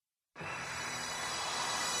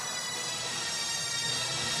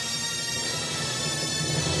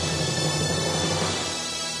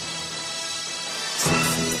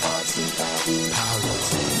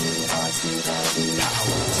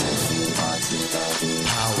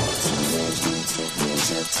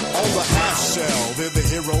On the half shell, they're the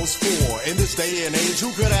heroes for. In this day and age,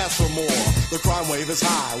 who could ask for more? The crime wave is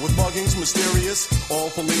high, with muggings mysterious.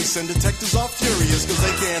 All police and detectives are furious, cause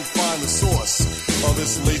they can't find the source of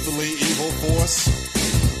this lethally evil force.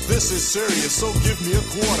 This is serious, so give me a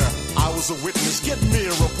quarter. I was a witness, get me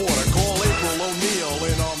a reporter. Call April O'Neil,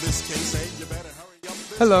 and on this case, hey, you better hurry up.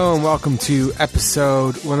 Hello and welcome to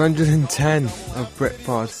episode 110 of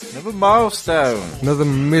Britpod. Another milestone. Another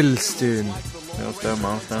milestone.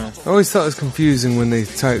 Milestone. I always thought it was confusing when they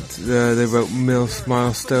typed, they wrote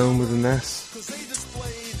milestone with an S.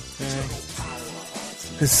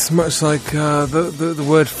 Yeah. It's much like the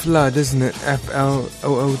word flood, isn't it?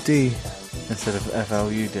 F-L-O-O-D. Instead of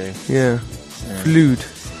F-L-U-D. Yeah. Flood.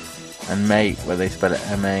 And mate, where they spell it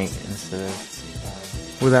M-A instead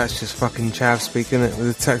of... Well, that's just fucking chav speak, isn't it?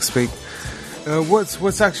 With the text speak.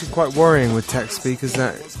 What's actually quite worrying with text speak is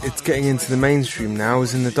that it's getting into the mainstream now. I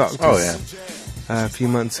was in the doctor's a few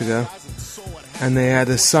months ago, and they had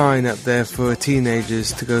a sign up there for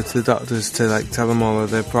teenagers to go to the doctors to like tell them all of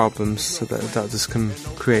their problems, so that the doctors can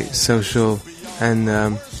create social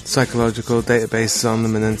and psychological databases on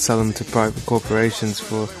them and then sell them to private corporations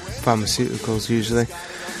for pharmaceuticals usually.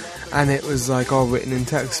 And it was like all written in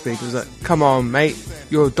text speak. It was like, come on mate,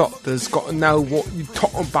 your doctor's got to know what you're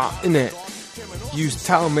talking about, innit? You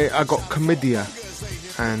tell me I got chlamydia.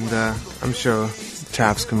 And I'm sure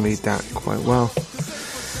chavs can read that quite well.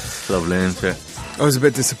 Lovely, isn't it? I was a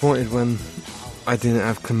bit disappointed when I didn't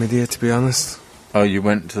have chlamydia, to be honest. Oh, you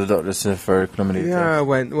went to the doctor for chlamydia? Yeah, I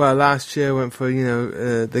went. Well, last year I went for,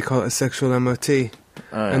 they call it a sexual MOT. Oh,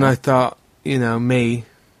 yeah. And I thought, me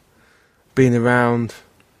being around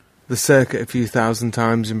the circuit a few thousand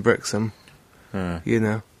times in Brixham,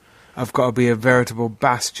 I've got to be a veritable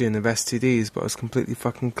bastion of STDs, but I was completely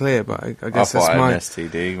fucking clear. But I guess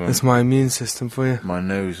that's my immune system for you. My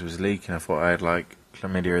nose was leaking. I thought I had like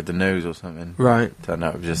chlamydia of the nose or something. Right. Turned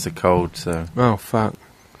out it was just a cold. So. Oh fuck.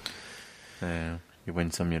 Yeah, you win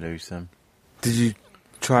some, you lose some. Did you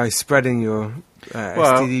try spreading your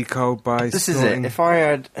STD cold by? This is it. If I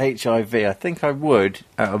had HIV, I think I would,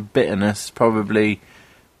 out of bitterness, probably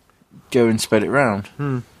go and spread it round.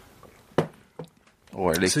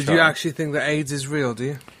 Or at least. So do you actually think that AIDS is real? Do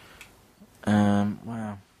you?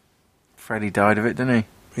 Well, Freddie died of it, didn't he?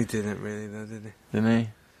 He didn't really, though, did he? Didn't he?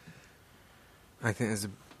 I think there's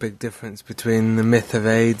a big difference between the myth of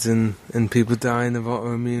AIDS and people dying of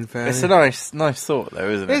autoimmune failure. It's a nice thought, though,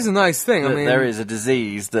 isn't it? It is a nice thing. I mean, there is a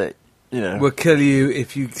disease that will kill you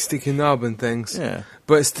if you stick your knob and things. Yeah.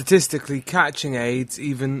 But statistically, catching AIDS,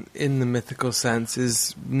 even in the mythical sense,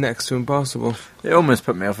 is next to impossible. It almost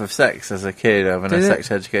put me off of sex as a kid, having a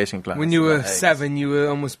sex education class. When you were 7, you were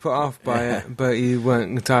almost put off by it, but you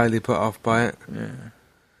weren't entirely put off by it. Yeah.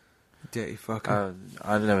 Dirty fucker.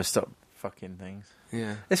 I'd never stop fucking things.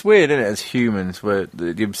 Yeah. It's weird, isn't it, as humans, where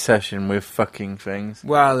the obsession with fucking things.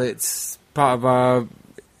 Well, it's part of our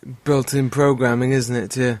built-in programming, isn't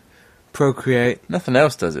it, to procreate. Nothing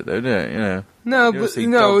else does it, though, do it? No, but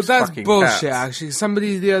that's bullshit. Cats. Actually,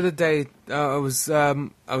 somebody the other day, I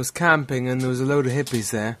was camping and there was a load of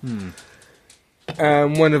hippies there.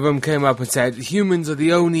 One of them came up and said, "Humans are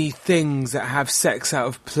the only things that have sex out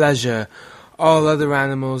of pleasure. All other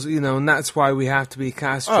animals, and that's why we have to be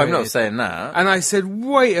castrated." Oh, I'm not saying that. And I said,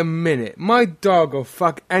 wait a minute, my dog will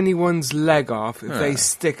fuck anyone's leg off if they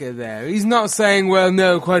stick it there. He's not saying, well,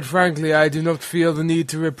 no, quite frankly, I do not feel the need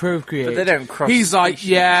to procreate. But they don't cross He's species. like,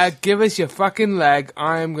 yeah, give us your fucking leg,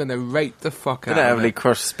 I am going to rape the fuck out of it. They don't really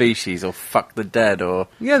cross species or fuck the dead or...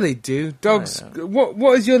 Yeah, they do. Dogs,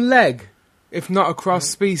 what is your leg, if not a cross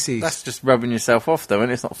species? That's just rubbing yourself off, though,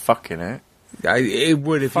 and it's not fucking it. It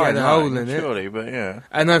would if you had a hole in it. Surely, but yeah.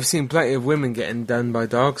 And I've seen plenty of women getting done by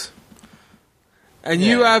dogs. And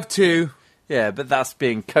you have too. Yeah, but that's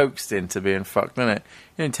being coaxed into being fucked, isn't it?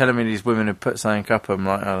 You ain't telling me these women have put something up them,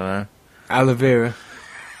 like, I don't know. Aloe vera.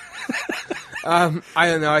 I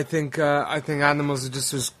don't know, I think animals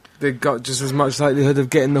are they've got just as much likelihood of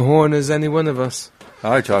getting the horn as any one of us.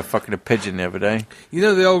 I tried fucking a pigeon the other day. You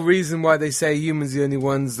know the old reason why they say humans are the only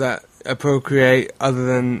ones that procreate other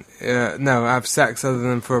than... have sex other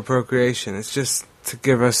than for procreation. It's just to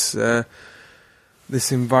give us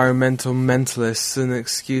this environmental mentalists an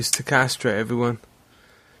excuse to castrate everyone.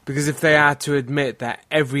 Because if they had to admit that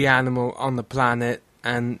every animal on the planet,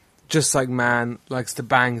 and just like man, likes to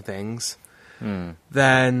bang things,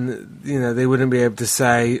 then, they wouldn't be able to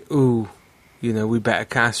say, ooh, we better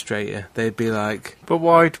castrate you. They'd be like... But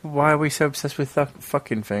why are we so obsessed with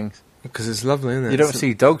fucking things? Because it's lovely, isn't it? You don't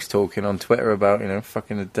see dogs talking on Twitter about,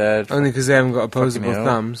 fucking the dead. Only because they haven't got opposable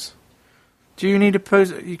thumbs. Do you need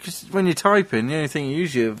when you're typing, the only thing you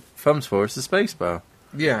use your thumbs for is the spacebar.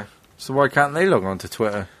 Yeah. So why can't they log on to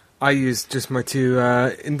Twitter? I use just my two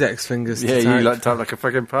index fingers to Yeah, type. you like type like a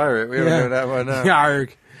fucking pirate. We don't know that one now.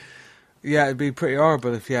 Yarg. Yeah, it'd be pretty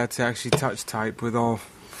horrible if you had to actually touch type with all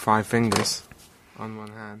 5 fingers on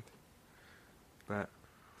one hand. But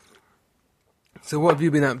so, what have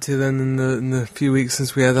you been up to then in the few weeks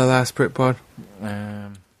since we had our last Britpod?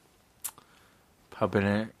 Pubbing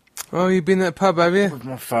it Oh, you've been at a pub, have you? with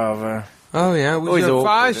my father. Oh yeah, with your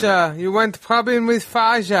awkward, Faja. You went pubbing with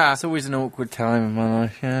Faja. It's always an awkward time in my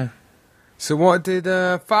life, yeah. So what did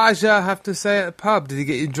Faja have to say at the pub? Did he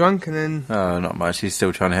get you drunk and then... Oh, not much. He's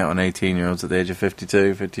still trying to hit on 18-year-olds at the age of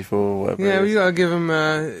 52, 54, whatever. Yeah, well, you gotta give him...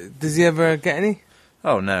 does he ever get any?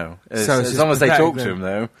 Oh, no. So As long as they pathetic talk to then. him,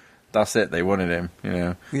 though, that's it. They wanted him, you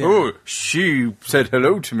know. Yeah. Oh, she said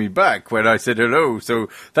hello to me back when I said hello, so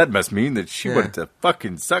that must mean that she wanted to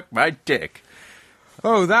fucking suck my dick.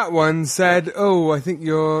 Oh, that one said, oh, I think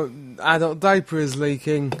your adult diaper is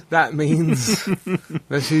leaking. That means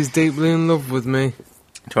that she's deeply in love with me.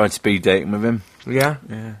 Tried speed dating with him. Yeah?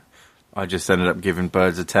 Yeah. I just ended up giving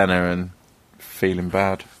birds a tenner and feeling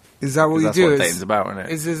bad. Is that what you That's do? what dating's about, isn't it?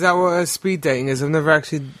 Is that what speed dating is? I've never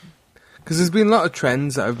actually... Because there's been a lot of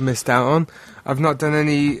trends that I've missed out on. I've not done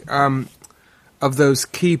any of those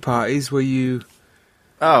key parties where you...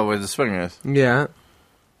 Oh, with the swingers? Yeah.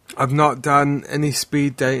 I've not done any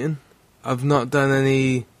speed dating. I've not done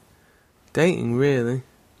any dating, really.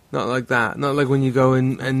 Not like that. Not like when you go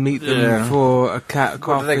and meet them for a coffee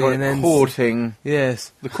What do they call and it? then... Courting.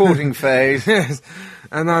 Yes. The courting phase. Yes.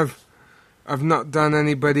 And I've not done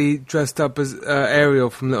anybody dressed up as Ariel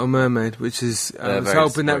from Little Mermaid, which is... I was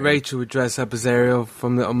hoping that Rachel would dress up as Ariel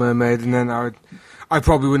from Little Mermaid, and then I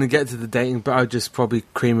probably wouldn't get to the dating, but I'd just probably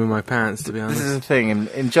cream in my pants, to be honest. This is the thing,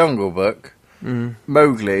 in Jungle Book,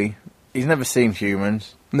 Mowgli, he's never seen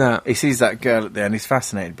humans. No. He sees that girl at the end, he's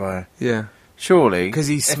fascinated by her. Yeah. Surely, 'Cause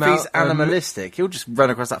he if smelt, he's animalistic, he'll just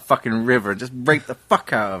run across that fucking river and just rape the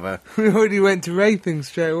fuck out of her. We already went to raping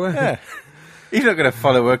straight away. Yeah. He's not going to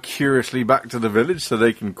follow her curiously back to the village so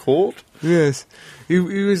they can court. Yes. He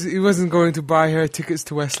wasn't going to buy her tickets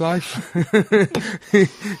to Westlife.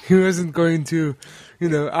 he wasn't going to,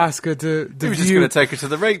 ask her to He was just going to take her to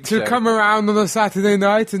the rape show. to come around on a Saturday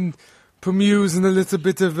night and peruse in a little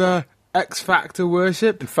bit of X Factor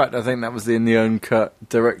worship. In fact, I think that was in the uncut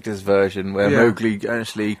director's version where Yeah. Mowgli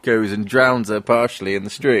actually goes and drowns her partially in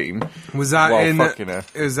the stream. Was that while in? fucking her.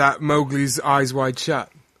 Is that Mowgli's Eyes Wide Shut?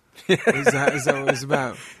 Is that what it was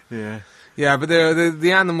about? Yeah. Yeah, but they're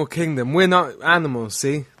the animal kingdom. We're not animals.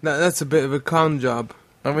 See, that's a bit of a con job.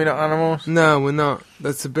 Are we not animals? No, we're not.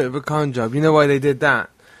 That's a bit of a con job. You know why they did that?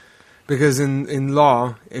 Because in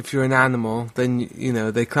law, if you're an animal, then,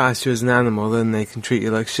 they class you as an animal, then they can treat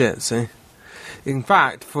you like shit, see? In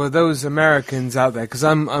fact, for those Americans out there, because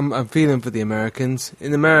I'm feeling for the Americans,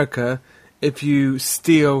 in America, if you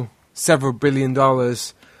steal several $billion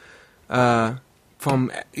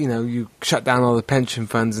from, you shut down all the pension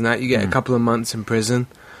funds and that, you get a couple of months in prison.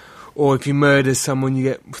 Or if you murder someone, you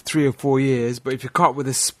get 3 or 4 years. But if you're caught with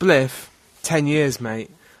a spliff, 10 years,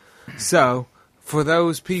 mate. So... For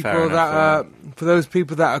those people that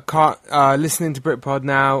are caught listening to Britpod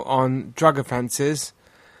now on drug offences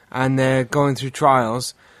and they're going through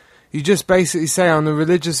trials, you just basically say on the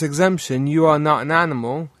religious exemption, you are not an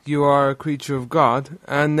animal, you are a creature of God,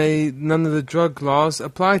 and none of the drug laws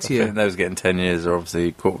apply to you. Those getting 10 years are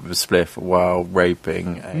obviously caught with a spliff while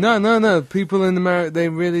raping. No. People in America, they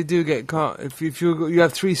really do get caught. If you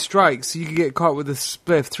have 3 strikes, you can get caught with a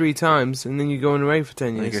spliff 3 times, and then you go on away for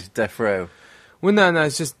 10 years. You go to death row. Well, no,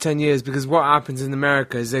 it's just 10 years, because what happens in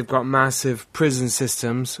America is they've got massive prison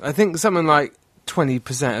systems. I think something like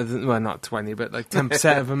 20% of them, well, not 20, but like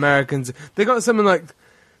 10% of Americans, they got something like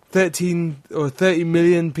 13 or 30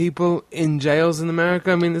 million people in jails in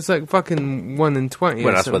America. I mean, it's like fucking 1 in 20.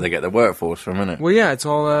 Well, that's where they get their workforce from, isn't it? Well, yeah, it's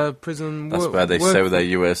all prison That's where they sow their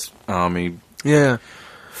US Army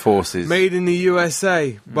forces. Made in the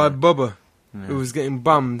USA by Bubba. Who was getting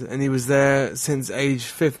bummed, and he was there since age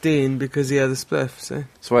 15 because he had a spliff. So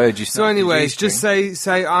why did you? So, anyways, just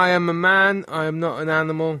say I am a man. I am not an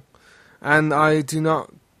animal, and I do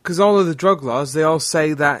not. Because all of the drug laws, they all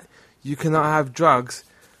say that you cannot have drugs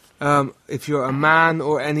if you're a man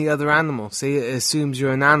or any other animal. See, it assumes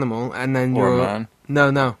you're an animal, and then Or you're a man.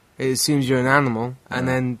 No. It assumes you're an animal, and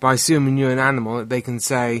then by assuming you're an animal, they can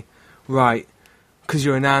say, right. Because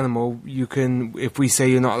you're an animal, you can. If we say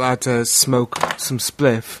you're not allowed to smoke some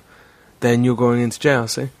spliff, then you're going into jail.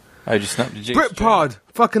 See? I just snapped your G. Britpod,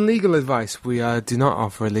 fucking legal advice. We do not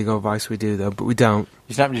offer legal advice. We do though, but we don't.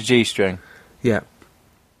 You snapped your G-string. Yeah.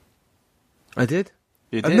 I did.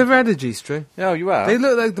 You I've did? never had a G-string. Oh, you are? They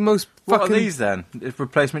look like the most What fucking... are these then? It's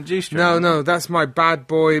replacement G-string? No, that's my bad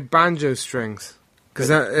boy banjo strings. Because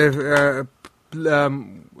a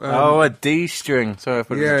D-string. Sorry, I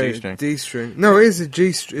thought it was a G-string. D-string. No, it is a G.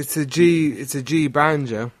 It's a G. It's a G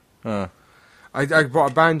banjo. Oh. I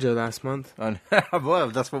bought a banjo last month. Well,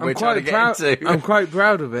 that's what we're trying to get into. I'm quite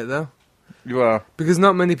proud of it though, You are. because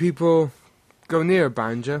not many people go near a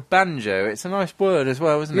banjo. Banjo, it's a nice word as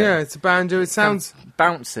well, isn't it? Yeah, it's a banjo. It sounds.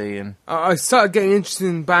 Bouncy and... I started getting interested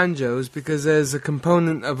in banjos because there's a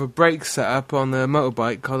component of a brake setup on a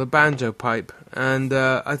motorbike called a banjo pipe, and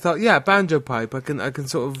I thought, yeah, banjo pipe. I can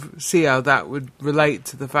sort of see how that would relate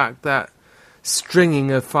to the fact that stringing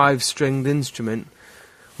a 5-stringed instrument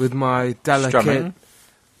with my delicate,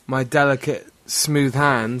 smooth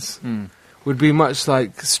hands would be much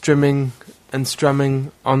like strimming and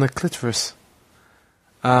strumming on a clitoris.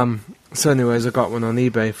 So anyways, I got one on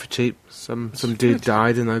eBay for cheap. Some dude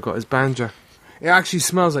died and I got his banjo. It actually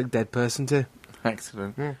smells like dead person too.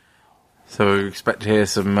 Excellent. Yeah. So we expect to hear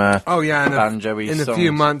some banjo-y in songs. a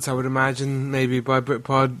few months, I would imagine, maybe by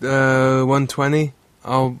Britpod 120,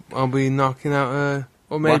 I'll be knocking out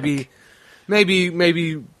or maybe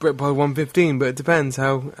Britpod 115, but it depends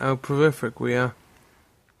how prolific we are.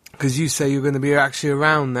 Because you say you're going to be actually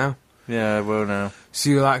around now. Yeah, I will now. So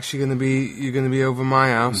you're going to be over my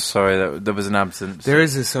house. I'm sorry, there was an absence. There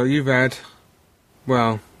is so you've had,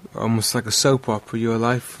 well, almost like a soap opera your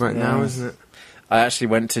life right now, isn't it? I actually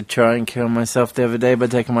went to try and kill myself the other day by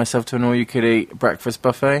taking myself to an all-you-could-eat breakfast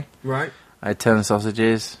buffet. Right. I had 10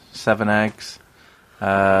 sausages, 7 eggs,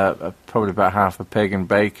 probably about half a pig and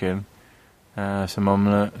bacon, some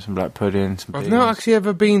omelette, some black pudding, some I've beans. not actually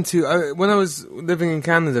ever been to... when I was living in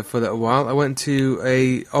Canada for a little while, I went to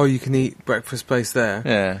a all-you-can-eat breakfast place there.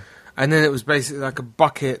 Yeah. And then it was basically like a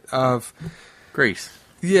bucket of... Grease.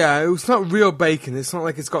 Yeah, it was not real bacon. It's not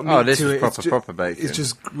like it's got meat to it. Oh, this was proper bacon. It's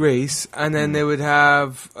just grease. And then they would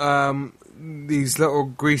have these little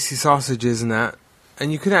greasy sausages and that.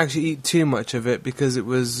 And you couldn't actually eat too much of it because it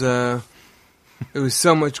was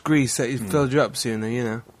so much grease that it filled you up sooner, you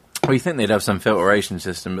know. Well, you think they'd have some filtration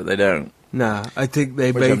system, but they don't. Nah, I think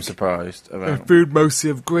they Which make I'm surprised their about. food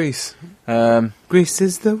mostly of grease. Grease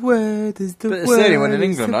is the word, But it's the only one in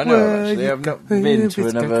England I know, actually. I've not been to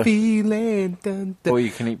another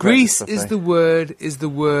all-you-can-eat Grease breakfast is buffet. the word, is the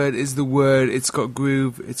word, is the word. It's got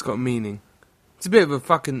groove, it's got meaning. It's a bit of a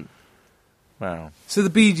fucking... Wow. So the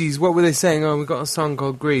Bee Gees, what were they saying? Oh, we got a song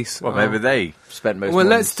called Grease. Well, maybe they spent most Well,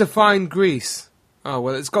 mornings- let's define Grease. Oh,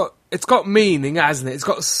 well, it's got meaning, hasn't it? It's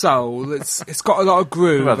got soul. It's got a lot of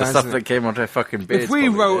groove. Well, the stuff hasn't that it? came onto a fucking beard. If we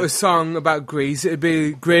wrote a song about grease, it'd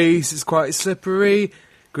be grease is quite slippery.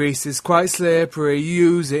 Grease is quite slippery.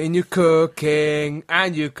 Use it in your cooking,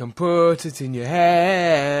 and you can put it in your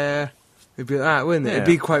hair. It'd be like that, wouldn't it? Yeah. It'd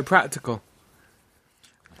be quite practical.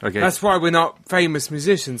 Okay. That's why we're not famous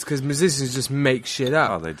musicians, because musicians just make shit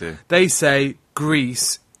up. Oh, they do. They say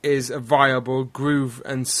Grease is a viable groove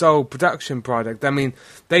and soul production product. I mean,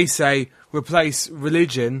 they say replace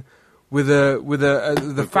religion with a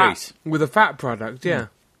fat product. Yeah,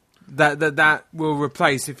 that will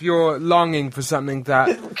replace. If you're longing for something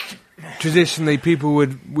that traditionally people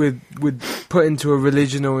would put into a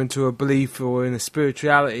religion or into a belief or in a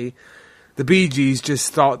spirituality, the Bee Gees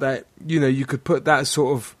just thought that, you know, you could put that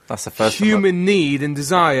sort of That's the first time human need and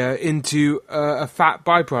desire into a fat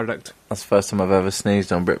byproduct. That's the first time I've ever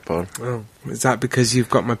sneezed on Britpod. Oh, is that because you've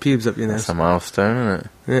got my pubes up your nose? That's a milestone, isn't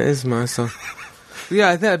it? Yeah, it is my son. Yeah,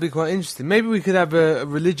 I think that'd be quite interesting. Maybe we could have a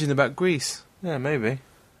religion about Greece. Yeah, maybe.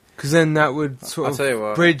 Because then that would sort I'll tell you of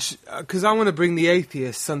what. bridge... Because I want to bring the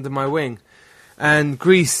atheists under my wing. And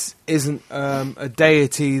Greece isn't a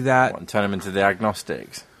deity that... What, turn them into the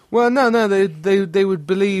agnostics? Well, no, they would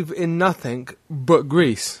believe in nothing but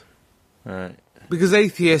Greece. Right. Because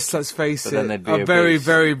atheists, let's face But then it, they'd be are very, obese.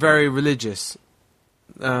 very, very religious.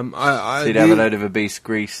 So you'd have a load of obese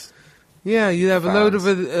Greece. Yeah, you'd have a load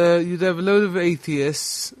of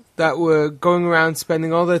atheists that were going around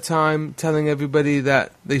spending all their time telling everybody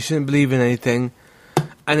that they shouldn't believe in anything,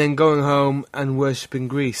 and then going home and worshipping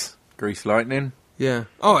Greece. Grease lightning. Yeah.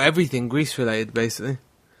 Oh, everything Greece related, basically.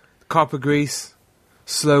 Copper Greece,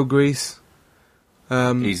 slow Greece.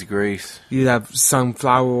 Easy Grease. You'd have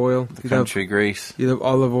sunflower oil. The country Grease. You'd have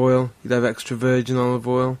olive oil. You'd have extra virgin olive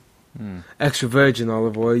oil. Extra virgin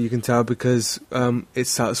olive oil, you can tell because it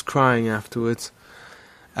starts crying afterwards.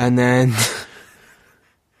 And then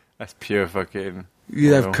That's pure fucking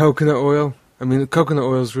you'd oil. have coconut oil. I mean, coconut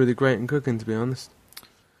oil is really great in cooking, to be honest.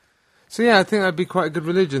 So yeah, I think that'd be quite a good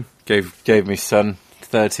religion. Gave me son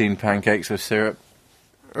 13 pancakes with syrup.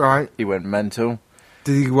 Right. He went mental.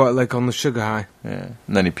 Did he what, like on the sugar high? Yeah.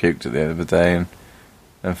 And then he puked at the end of the day,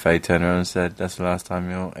 and Faye turned around and said, "That's the last time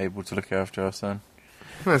you're able to look after our son."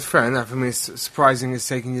 Well, that's fair enough. I mean, it's surprising it's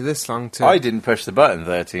taking you this long to... I didn't push the button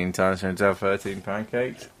 13 times for him to have 13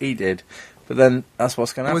 pancakes. He did. But then, that's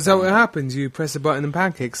what's going to happen. Was that what happens? You press a button and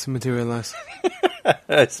pancakes materialise?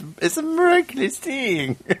 It's a miraculous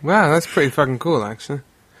thing. Wow, that's pretty fucking cool, actually.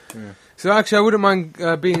 Yeah. So actually, I wouldn't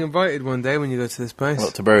mind being invited one day when you go to this place.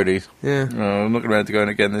 What, to Brody's? Yeah. No, I'm not going to go in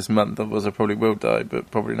again this month, otherwise I probably will die,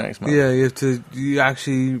 but probably next month. Yeah, you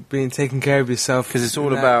actually being taking care of yourself. Because it's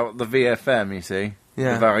all about the VFM, you see.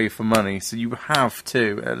 Yeah. The value for money. So you have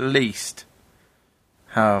to at least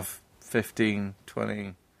have 15,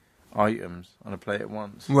 20 items on a plate at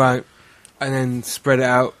once. Right. And then spread it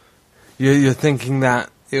out. You're thinking that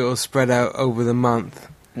it will spread out over the month.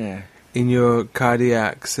 Yeah. In your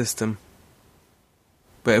cardiac system.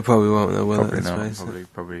 But it probably won't, though, will Probably it?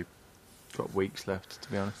 not. Probably got weeks left,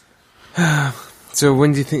 to be honest. So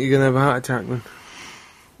when do you think you're going to have a heart attack,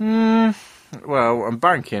 then? Well, I'm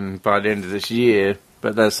banking by the end of this year,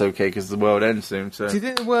 but that's okay because the world ends soon. So Do you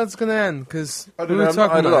think the world's going to end? Because I don't know.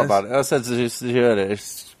 I've heard a lot about it. I said to you earlier,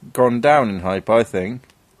 it's gone down in hype, I think.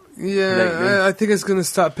 Yeah, I think it's going to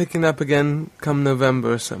start picking up again come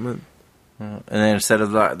November or something. And then instead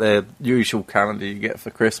of like the usual calendar you get for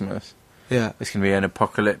Christmas, Yeah. it's going to be an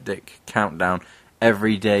apocalyptic countdown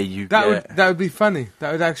every day you get. That would be funny.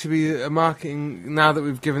 That would actually be a marketing. Now that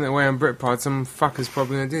we've given it away on Britpod, some fucker's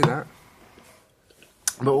probably going to do that.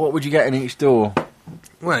 But what would you get in each door?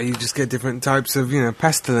 Well, you just get different types of,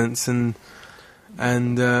 pestilence and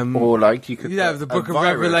Or like you could you'd have the Book of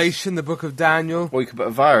Revelation, the Book of Daniel. Or you could put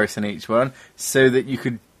a virus in each one so that you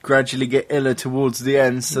could gradually get iller towards the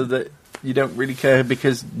end so that you don't really care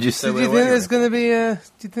because you're so Do you think there's going to be an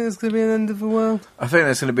end of the world? I think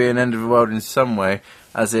there's going to be an end of the world in some way,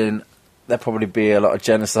 as in there'll probably be a lot of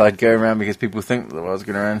genocide going around because people think that the world's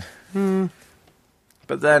going to end.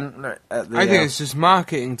 But then I think it's just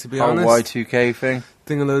marketing, to be whole honest. Y2K thing. I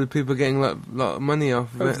think a load of people are getting a lot of money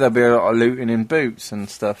off of it. There'll be a lot of looting in boots and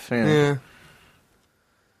stuff. Yeah.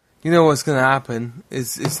 You know what's going to happen?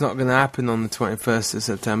 It's not going to happen on the 21st of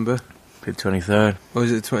September. The 23rd. Or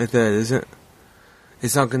is it the 23rd, is it?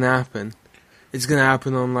 It's not going to happen. It's going to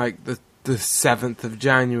happen on, like, the 7th of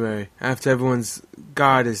January, after everyone's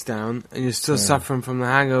guard is down, and you're still suffering from the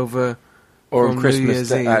hangover or from on Christmas New Year's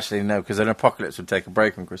Day. Eve. Actually, no, because an apocalypse would take a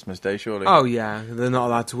break on Christmas Day, surely. Oh, yeah. They're not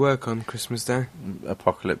allowed to work on Christmas Day.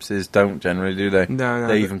 Apocalypses don't generally, do they? No.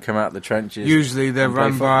 They even come out the trenches. Usually they're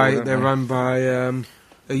run by football,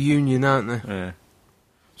 a union, aren't they? Yeah.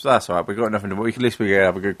 So that's alright, we've got nothing to... At least we can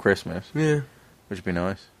have a good Christmas. Yeah. Which would be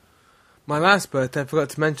nice. My last birthday, I forgot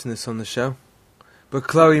to mention this on the show, but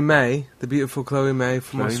Chloe May, the beautiful Chloe May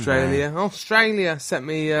from Australia, sent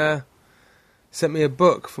me a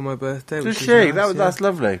book for my birthday. Did she? Nice, that's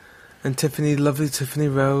lovely. And lovely Tiffany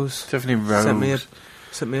Rose. Sent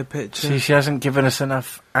me a picture. She hasn't given us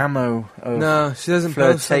enough ammo of no, she doesn't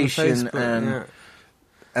post on flirtation Facebook,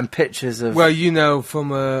 and pictures of... Well,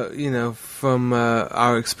 from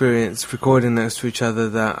our experience recording next to each other,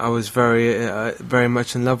 that I was very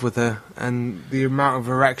much in love with her, and the amount of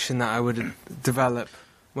erection that I would develop.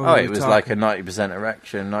 It was like a 90%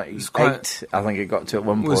 erection, 98, I think it got to at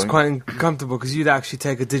one point. It was quite uncomfortable, because you'd actually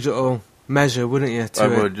take a digital measure, wouldn't you? I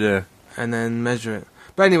would, yeah. And then measure it.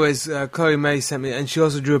 But anyways, Chloe May sent me, and she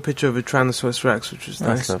also drew a picture of a Tyrannosaurus Rex, which was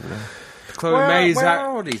nice. That's lovely. Chloe May's where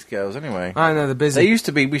are all these girls anyway? I know, they're busy. We used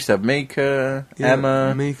to have Mika,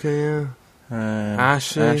 Emma,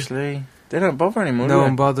 Ashley. They don't bother anymore. No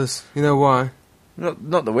one bothers. You know why?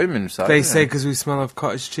 Not the women's side. They say because we smell of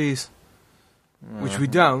cottage cheese, which we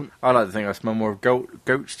don't. I like to think I smell more of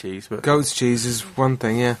goat's cheese. But goat's cheese is one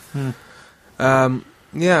thing, yeah.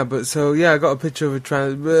 I got a picture of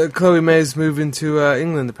a Chloe May's moving to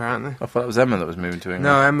England, apparently. I thought it was Emma that was moving to England.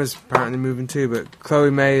 No, Emma's apparently moving too, but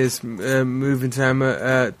Chloe May is moving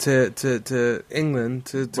to to England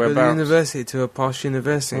to go to university, to a posh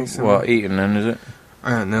university. What, Eton then, is it? I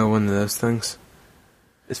don't know, one of those things.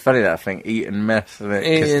 It's funny that I think Eton mess, isn't it?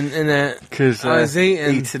 Eton, innit? Because I was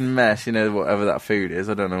eating Eton mess, whatever that food is.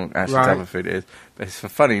 I don't know actually what type of food it is, but it's a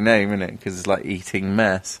funny name, isn't it? Because it's like eating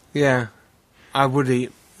mess. Yeah. I would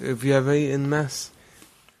eat. Have you ever eaten mess?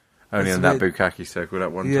 Only on that bukkake circle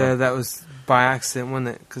that one time. Yeah, that was by accident, wasn't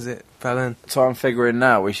it? Because it fell in. So I'm figuring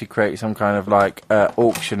now we should create some kind of like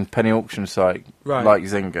penny auction site, like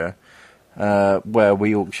Zynga, where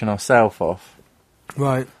we auction ourselves off.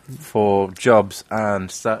 Right. For jobs and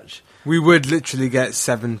such. We would literally get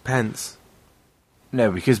 7 pence. No,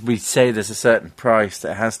 because we say there's a certain price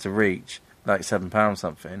that it has to reach, like £7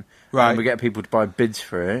 something. Right. And we get people to buy bids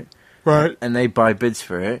for it. Right. And they buy bids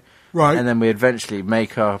for it. Right. And then we eventually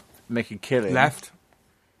make a killing. Left.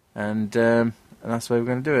 And that's the way we're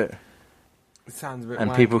going to do it. It sounds a bit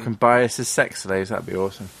And wanky. people can buy us as sex slaves. That'd be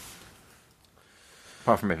awesome.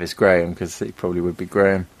 Apart from if it's Graham, because it probably would be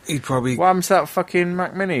Graham. He'd probably... What happens to that fucking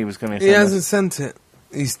Mac Mini he was going to send He us? hasn't sent it.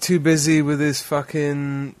 He's too busy with his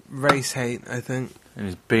fucking race hate, I think. And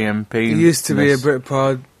his BMP. He used to be a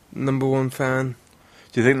Britpod #1 fan.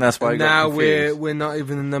 Do you think that's why And he got now confused? we're not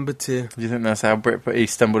even a number 2. Do you think that's how he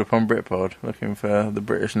stumbled upon Britpod, looking for the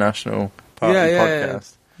British National Party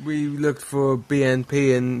podcast? Yeah. We looked for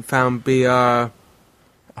BNP and found BR...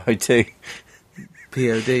 IT.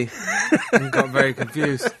 POD. And got very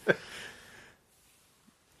confused.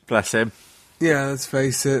 Bless him. Yeah, let's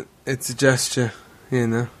face it. It's a gesture, you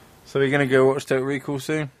know. So we're going to go watch Total Recall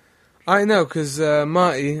soon? I know, because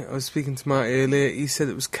Marty, I was speaking to Marty earlier, he said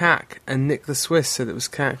it was CAC, and Nick the Swiss said it was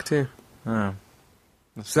CAC too. Oh.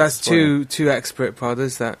 So that's two expert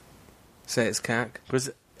podders that say it's CAC. Because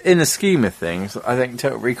in the scheme of things, I think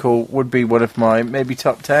Total Recall would be one of my maybe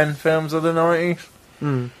top 10 films of the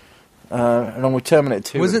 90s. Along with Terminator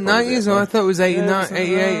 2. Was it 90s, or I thought it was 89,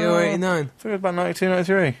 88 or 89? I think it was about 92,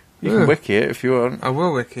 93. You Yeah. can wiki it if you want. I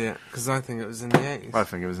will wiki it, because I think it was in the 80s. I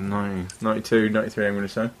think it was in 92, 93, I'm going to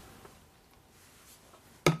say.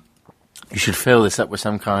 You should fill this up with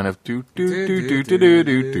some kind of do do do do do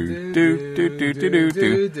do do do do do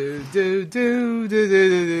do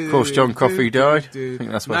do. Of course, John Coffey died. I think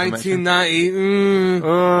that's what I mentioned.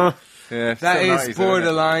 1990. Yeah, That still is 90s,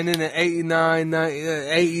 borderline, isn't it? 89, 90,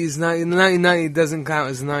 80s, 90. 1990 doesn't count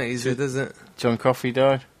as 90s, does it? John Coffey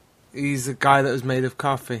died. He's the guy that was made of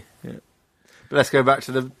coffee. But let's go back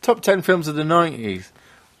to the top 10 films of the 90s.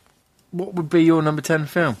 What would be your number 10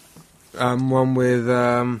 film? One with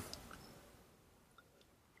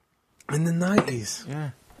in the 90s. Yeah.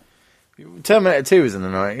 Terminator 2 was in the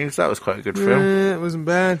 90s. That was quite a good film. It wasn't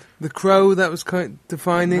bad. The Crow, that was quite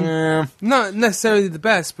defining. Yeah. Not necessarily the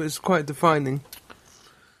best, but it's quite defining.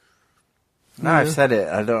 Now I've said it,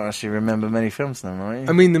 I don't actually remember many films in the 90s.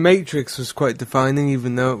 I mean, The Matrix was quite defining,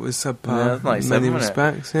 even though it was Yeah, subpar it's like in many 7, wasn't it?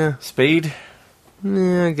 respects. Yeah, Speed.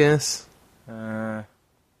 yeah, I guess. Uh,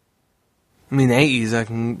 I mean, 80s, I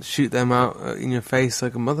can shoot them out in your face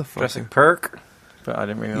like a motherfucker. Jurassic Park. But I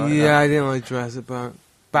didn't really like Yeah, that. I didn't like Jurassic Park.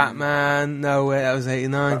 Batman, no way, that was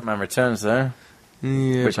 89. Batman Returns, though.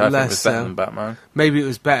 Yeah, Which but I think less was better so. than Batman. Maybe it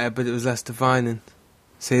was better, but it was less defining.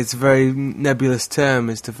 See, it's a very nebulous term,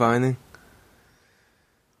 is defining.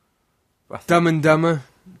 Dumb and Dumber,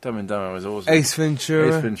 Dumb and Dumber was awesome. Ace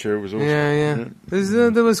Ventura. Ace Ventura was awesome. Yeah.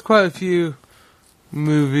 There was quite a few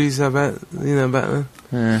movies, I bet, back then.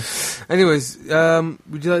 Yeah. Anyways,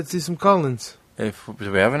 would you like to do some Collins? Do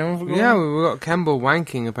we have anyone for Yeah, we've got Campbell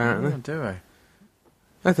wanking, apparently. Oh, do I?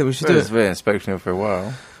 I think we should do it. We haven't spoken to him for a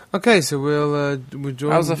while. Okay, so we'll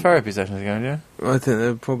join... How's the therapy sessions going, Joe? I think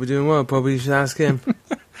they're probably doing well. Probably you should ask him.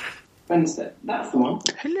 Wednesday. That's the one.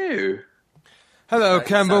 Hello. Hello, You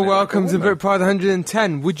Campbell. sounded Welcome like to a woman. Britpod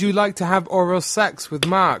 110. Would you like to have oral sex with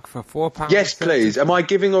Mark for £4? Yes, please. Am I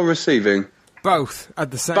giving or receiving? Both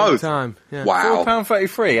at the same Both? time. Yeah. Wow.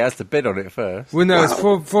 £4.33 has to bid on it first. Well, no, Wow. it's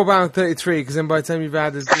 £4.33 because then by the time you've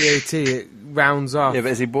added VAT, it rounds off. Yeah, but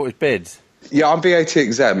has he bought his bids? Yeah, I'm VAT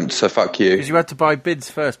exempt, so fuck you. Because you had to buy bids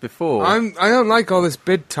first before. I don't like all this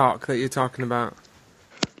bid talk that you're talking about.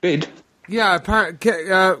 Bid? Yeah,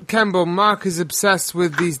 apparently, Campbell, Mark is obsessed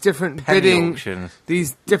with these different Penny bidding, auctions.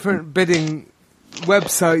 these different bidding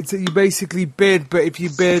websites that you basically bid, but if you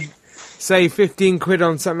bid, say, 15 quid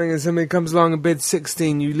on something and somebody comes along and bids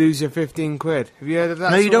 16, you lose your 15 quid. Have you heard of that?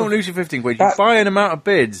 No, you sort don't of- lose your 15 quid. You buy an amount of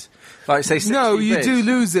bids. Like, say, 60 No, you bids. do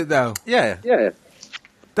lose it, though. Yeah. Yeah.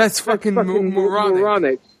 That's fucking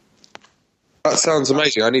moronic. That sounds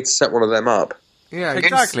amazing. I need to set one of them up. Yeah,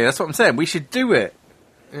 Exactly, that's what I'm saying. We should do it.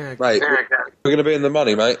 Yeah, Mate, we're going to be in the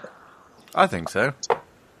money, mate. I think so.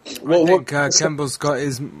 I think Campbell's got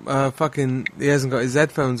his he hasn't got his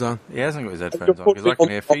headphones on. He hasn't got his headphones on because I can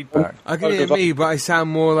hear feedback. I can hear me, but I sound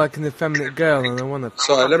more like an effeminate girl, and I want to.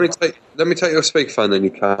 Sorry, let me take your speakerphone then you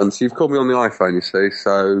can. So you've called me on the iPhone, you see,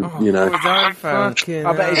 so, you know. Fucking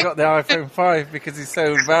I bet he's hell. got the iPhone 5 because he's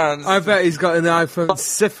so advanced. I bet he's got an iPhone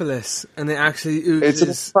syphilis, and it actually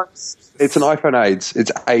oozes. It's an iPhone AIDS.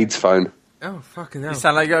 It's AIDS phone. Oh fucking hell! You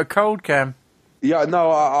sound like you got a cold, Cam. Yeah, no,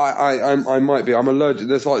 I might be. I'm allergic.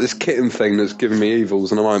 There's like this kitten thing that's giving me evils,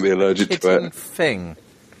 and I might be allergic to Kitten it. thing.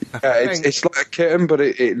 Yeah, it's like a kitten, but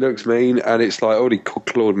it looks mean, and it's like already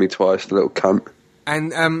clawed me twice, the little cunt.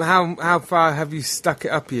 And how far have you stuck it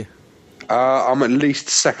up you? I'm at least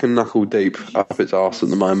second knuckle deep up its arse at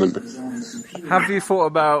the moment. Have you thought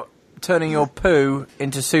about turning your poo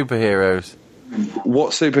into superheroes?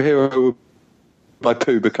 What superhero would my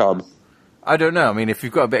poo become? I don't know. I mean, if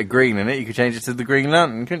you've got a bit of green in it, you could change it to the Green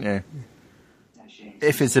Lantern, couldn't you?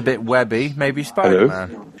 If it's a bit webby, maybe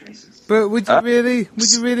Spider-Man. But would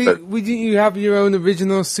you have your own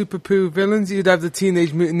original Super Poo villains? You'd have the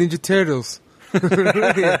Teenage Mutant Ninja Turtles.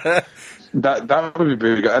 That would be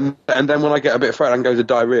really good. And then when I get a bit afraid, I can go to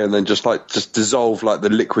diarrhea and then just dissolve like the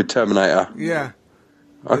liquid Terminator. Yeah.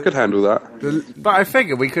 I could handle that. But I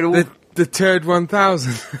figure we could all... The Turd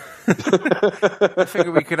 1000. I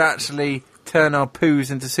figure we could actually turn our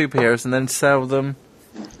poos into superheroes and then sell them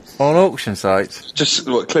on auction sites. Just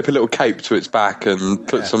clip a little cape to its back and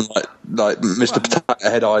put some like Mr. Potato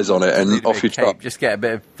Head eyes on it, and off you trot. Just get a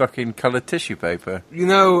bit of fucking coloured tissue paper. You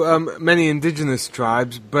know, many indigenous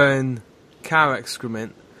tribes burn cow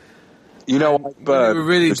excrement. You know, when they were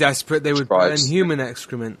really desperate, they would burn human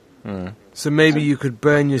excrement. So maybe you could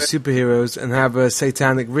burn your superheroes and have a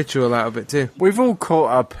satanic ritual out of it too. We've all caught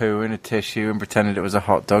our poo in a tissue and pretended it was a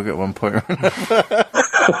hot dog at one point. I've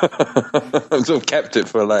sort of kept it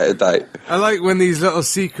for a later date. I like when these little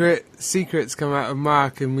secrets come out of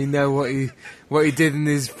Mark and we know what he did in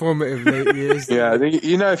his formative late years. Yeah,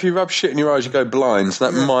 you know, if you rub shit in your eyes, you go blind. So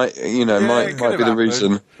that might be the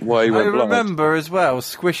reason why you went blind. I remember as well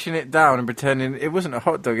squishing it down and pretending it wasn't a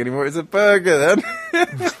hot dog anymore; it was a burger. Then.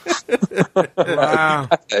 Wow,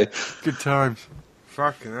 okay. Good times.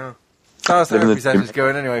 Fucking hell. How's therapy sessions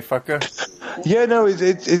going anyway, fucker? Yeah, no,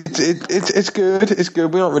 it's good. It's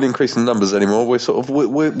good. We aren't really increasing the numbers anymore.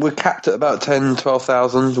 We're capped at about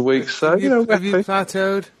 12,000 a week. So have you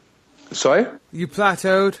plateaued? Sorry, you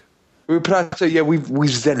plateaued. We plateaued. Yeah, we've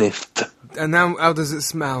zenithed. And now, how does it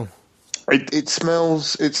smell? It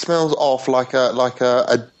smells off like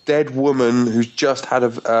a dead woman who's just had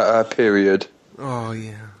a period. Oh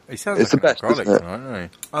yeah. He sounds it's like the best, isn't it? Tonight,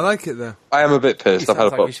 I like it though. I am a bit pissed. I've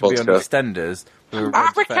had a like should be on EastEnders. Ricky!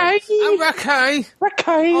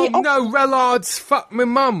 Oh no, Rellard's fucked my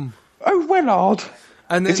mum. Oh, Willard.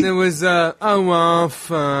 And then there was,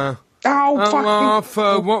 Arthur. Oh,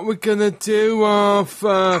 Arthur, what we're gonna do,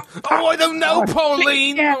 Arthur? Oh, I don't know,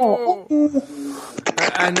 Pauline!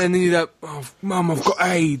 And then he'd up, oh, Mum, I've got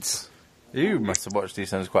AIDS. You must have watched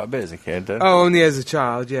EastEnders quite a bit as a kid, don't you? Oh, only as a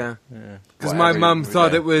child, yeah. Because my mum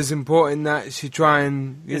thought it was important that she try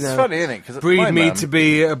and, it's funny, isn't it? Cause breed me to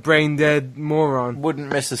be a brain-dead moron.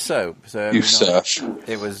 Wouldn't miss a soap. So you surf.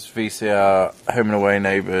 It was VCR, Home and Away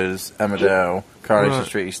Neighbours, Emmerdale, Coronation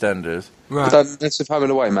Street EastEnders. Right. That's Home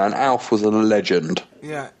and Away, man. Alf was a legend.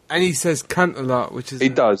 Yeah, and he says cunt a lot, which is... He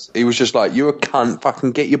does. He was just like, you're a cunt,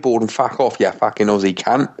 fucking get your board and fuck off, you fucking Aussie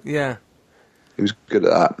cunt. Yeah. He was good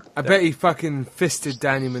at that. I bet he fucking fisted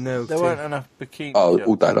Danny Minogue. There weren't enough bikini. All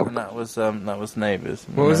day long. And that was Neighbours.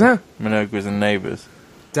 What was that? Minogue was in Neighbours.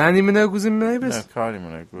 Danny Minogue was in Neighbours? No, Kylie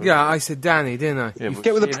Minogue was. Yeah, I said Danny, didn't I? Yeah,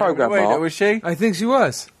 get with the programme, Mark. Was she? I think she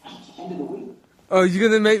was. Oh, you're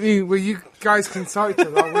going to make me... Well, you guys can cite her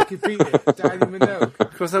on Wikipedia. Danny Minogue.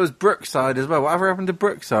 Because there was Brookside as well. Whatever happened to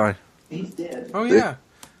Brookside? He's dead. Oh, yeah.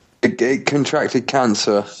 It contracted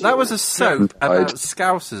cancer. That was a soap about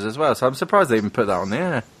Scousers as well, so I'm surprised they even put that on the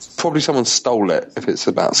air. Probably someone stole it if it's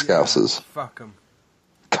about Scousers. Fuck them.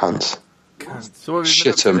 Cunts. So what have you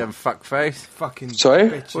been up to then, fuckface? Fucking Sorry?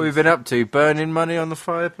 bitches. What have you been up to? Burning money on the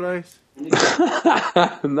fireplace? No.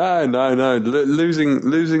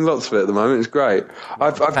 Losing lots of it at the moment. It's great.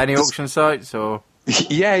 I've Penny auction sites or?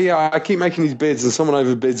 Yeah. I keep making these bids and someone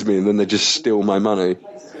overbids me and then they just steal my money.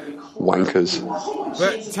 Wankers.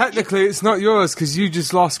 But technically it's not yours because you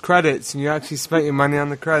just lost credits and you actually spent your money on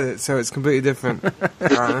the credits, so it's completely different.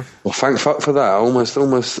 Well, thank fuck for that. I almost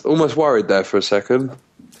worried there for a second.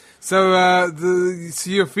 So, so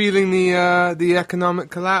you're feeling the economic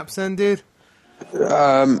collapse then, dude?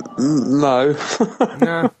 No. No.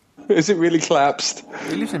 Is it really collapsed?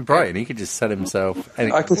 He lives in Brighton. He could just sell himself.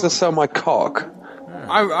 I can just sell my cock.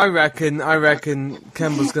 I reckon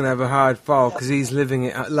Kemble's going to have a hard fall because he's living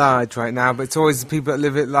it at large right now. But it's always the people that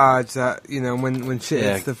live at large that, you know, when shit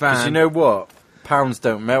hits the fan. Because you know what? Pounds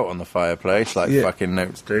don't melt on the fireplace like fucking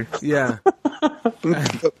notes do. Yeah.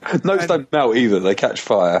 Notes don't melt either. They catch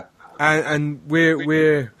fire. And we're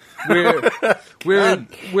in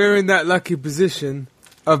that lucky position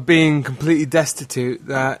of being completely destitute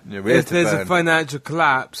that if there's a financial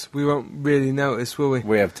collapse, we won't really notice, will we?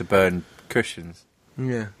 We have to burn cushions.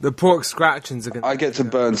 Yeah, the pork scratchings are going. I get to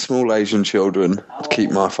burn small Asian children to keep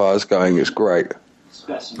my fires going. It's great.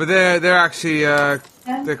 But they're actually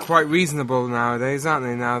they're quite reasonable nowadays, aren't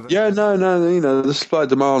they? Now. Yeah, no. You know, the supply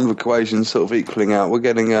demand equation sort of equaling out. We're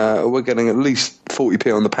getting at least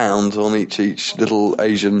 40p on the pound on each little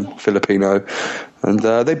Asian Filipino, and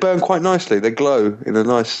they burn quite nicely. They glow in a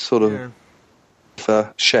nice sort of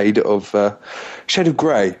shade of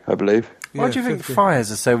grey, I believe. Why do you think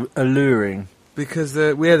fires are so alluring? Because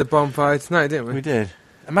we had a bonfire tonight, didn't we? We did.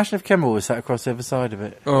 Imagine if Kemble was sat across the other side of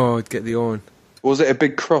it. Oh, I'd get the horn. Was it a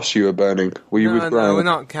big cross you were burning? Were you with Graham? No, we're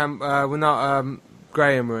not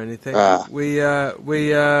Graham or anything. We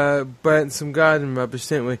burnt some garden rubbish,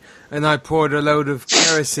 didn't we? And I poured a load of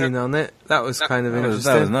kerosene on it. That was kind of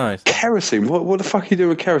interesting. That was nice. Kerosene? What the fuck are you doing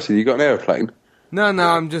with kerosene? You got an aeroplane? No,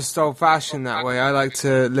 I'm just old-fashioned that way. I like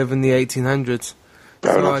to live in the 1800s.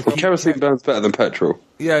 Kerosene burns better than petrol.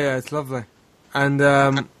 Yeah, it's lovely.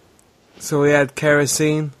 And so we had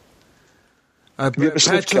kerosene.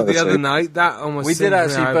 Petrol the other night. That almost. We did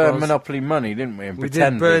actually burn Monopoly money, didn't we? And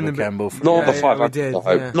pretend we were Campbell. Not the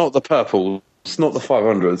 500. Not the purple. It's not the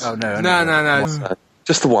 500s. Oh no. No.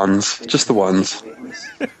 Just the ones. Just the ones.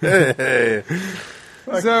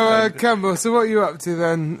 So, Campbell, so what are you up to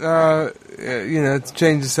then? To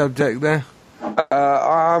change the subject there.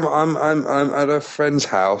 I'm at a friend's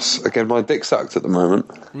house. Again, my dick sucked at the moment.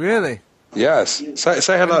 Really? Yes.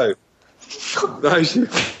 Say hello. No, she's going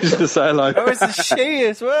to say hello. Oh, it's a she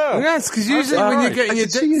as well. Yes, because usually when you're getting your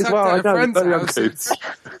dick sucked at a friend's house,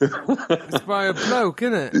 it's by a bloke,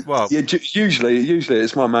 isn't it? Well, yeah, usually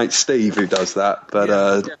it's my mate Steve who does that,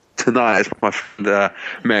 but tonight it's my friend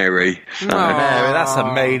Mary. So. Mary, that's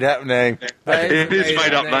a made-up name. It is a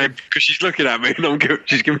made-up name because she's looking at me and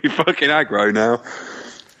she's giving me fucking aggro now.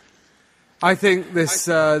 I think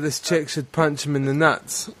this chick should punch him in the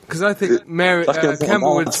nuts because I think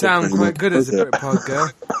Campbell would sound quite good as a Britpod girl.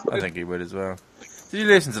 I think he would as well. Did you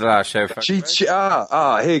listen to the last show?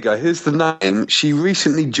 Here you go. Here's the name. She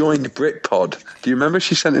recently joined Britpod. Do you remember?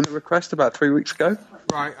 She sent in a request about 3 weeks ago.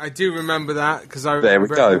 Right, I do remember that because I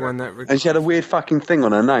remember everyone that requested. And she had a weird fucking thing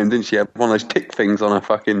on her name, didn't she? Had one of those tick things on a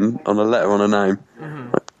letter on her name.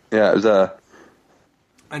 Mm-hmm. Yeah, it was her.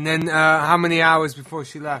 And then how many hours before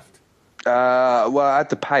she left? Well, I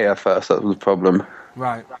had to pay her first. That was the problem.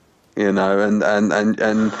 Right. You know, and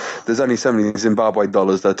there's only so many Zimbabwe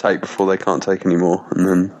dollars they take before they can't take any more. And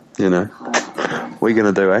then, you know, what are you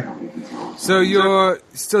going to do, eh? So you're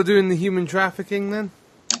still doing the human trafficking then?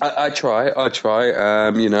 I try.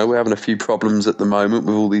 You know, we're having a few problems at the moment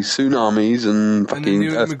with all these tsunamis and fucking... And the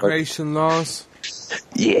new immigration laws?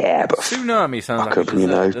 Yeah, but... Tsunami sounds like a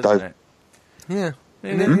dessert, doesn't it? Yeah.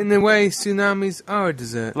 In a way, tsunamis are a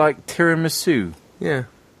dessert. Like tiramisu. Yeah.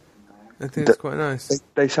 I think it's quite nice.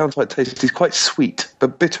 They sound like taste. It's quite sweet,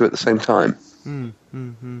 but bitter at the same time. To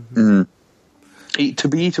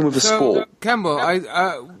be eaten with a spork. Campbell,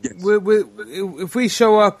 if we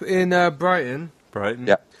show up in Brighton...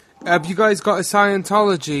 Yeah. Have you guys got a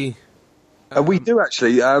Scientology... we do,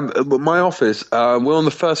 actually. My office, we're on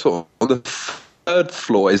the first floor. On the third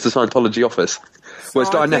floor is the Scientology office. Well,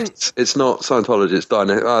 it's Dianetics. It's not Scientology, it's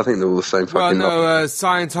Dianetics. I think they're all the same fucking... Well, no,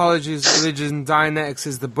 Scientology's Religion, Dianetics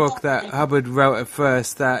is the book that Hubbard wrote at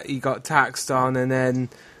first that he got taxed on, and then,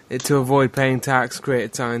 to avoid paying tax,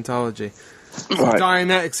 created Scientology. Right.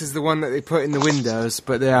 Dianetics is the one that they put in the windows,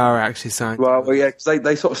 but they are actually Scientology. Well, yeah, 'cause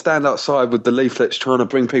they sort of stand outside with the leaflets trying to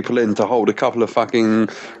bring people in to hold a couple of fucking,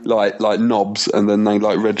 like knobs, and then they,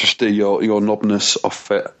 register your knobness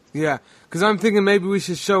off it. Yeah. Because I'm thinking maybe we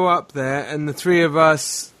should show up there, and the three of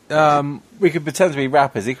us... we could pretend to be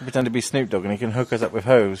rappers. He could pretend to be Snoop Dogg, and he can hook us up with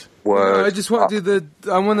hoes. I just want to do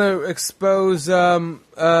I want to expose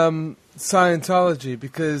Scientology,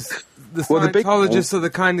 because the Scientologists are the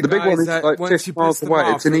kind of guys that once you piss them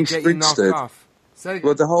off, they get you knocked off.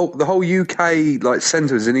 Well, the whole UK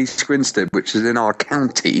centre is in East Grinstead, which is in our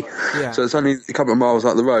county. Yeah. So it's only a couple of miles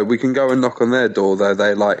up the road. We can go and knock on their door.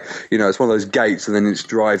 They it's one of those gates, and then it's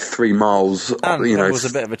drive 3 miles. And that was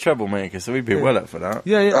a bit of a troublemaker, so we'd be well up for that.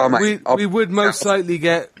 Yeah. Oh, mate, we would most likely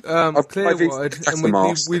get Clearwater, and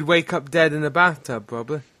we'd wake up dead in a bathtub,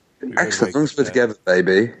 probably. Excellent. Let's put together,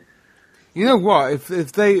 baby. You know what?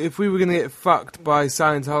 If we were going to get fucked by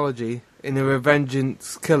Scientology in a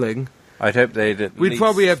revengeance killing. I'd hope we'd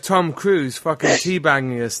probably have Tom Cruise fucking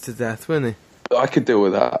teabagging us to death, wouldn't he? I could deal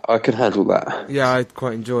with that. I could handle that. Yeah, I'd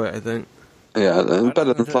quite enjoy it, I think. Yeah,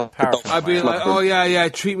 better than paraffin. I'd be like, oh yeah,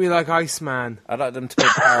 treat me like Iceman. I'd like them to put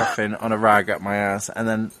paraffin on a rag up my ass, and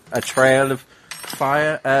then a trail of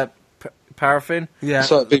fire, paraffin. Yeah.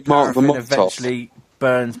 So it'd be Mark the eventually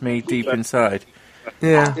burns me deep inside.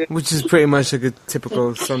 Yeah, which is pretty much like a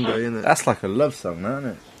typical Sunday, isn't it? That's like a love song, isn't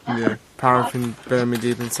it? Yeah, paraffin burn me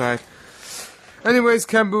deep inside. Anyways,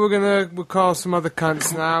 Kemba, we'll call some other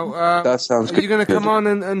cunts now. That sounds good. Are you going to come on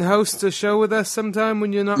and host a show with us sometime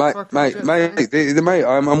when you're not mate,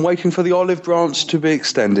 I'm waiting for the olive branch to be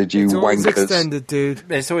extended, you it's always wankers. Extended, dude.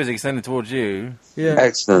 It's always extended towards you. Yeah.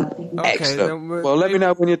 Excellent. Okay, Excellent. Well, let me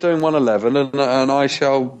know when you're doing 111, and I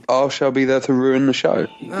shall be there to ruin the show.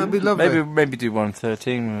 That'd be lovely. Maybe do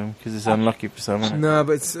 113 because it's unlucky for some. Isn't it? No,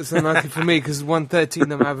 but it's unlucky for me because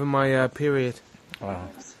 113 I'm having my period. Wow.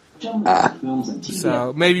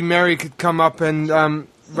 So maybe Mary could come up and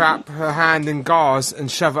wrap her hand in gauze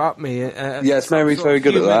and shove it up me. Yes, Mary's very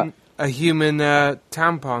good at that. A human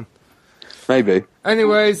tampon. Maybe.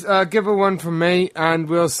 Anyways, give her one from me, and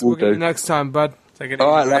we'll get you next time, bud. Take it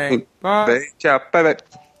All right, easy, lucky. Bye. Ciao. Bye.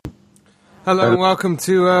 Hello and welcome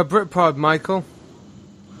to Britpod, Michael.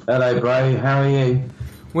 Hello, bro. How are you?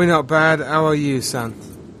 We're not bad. How are you, son?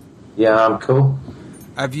 Yeah, I'm cool.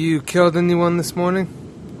 Have you killed anyone this morning?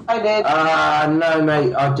 I did. No,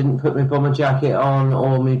 mate. I didn't put my bomber jacket on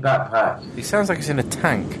or my backpack. He sounds like he's in a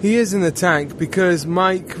tank. He is in the tank because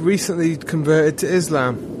Mike recently converted to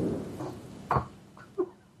Islam.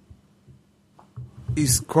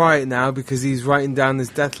 He's quiet now because he's writing down his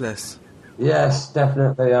death list. Yes,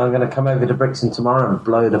 definitely. I'm going to come over to Brixton tomorrow and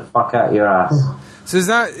blow the fuck out your ass. So is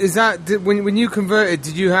that when you converted?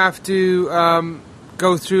 Did you have to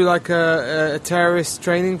go through like a terrorist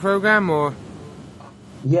training program or?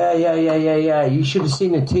 Yeah. You should have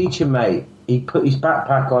seen the teacher, mate. He put his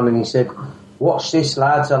backpack on and he said, "Watch this,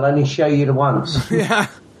 lads. I'll only show you the once." Yeah.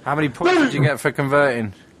 How many points did you get for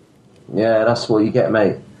converting? Yeah, that's what you get,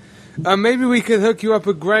 mate. Maybe we could hook you up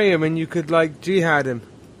with Graham and you could like jihad him.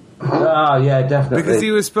 Oh yeah, definitely. Because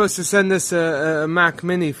he was supposed to send us a Mac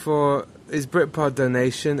Mini for his Britpod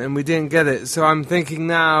donation and we didn't get it. So I'm thinking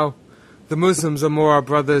now the Muslims are more our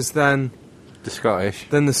brothers than The Scottish.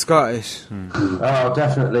 the Scottish. Oh,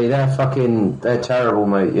 definitely. They're terrible,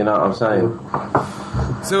 mate. You know what I'm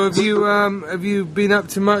saying? So have you been up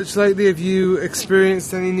to much lately? Have you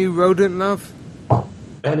experienced any new rodent love?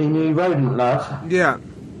 Any new rodent love? Yeah,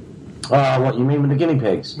 Oh, what you mean with the guinea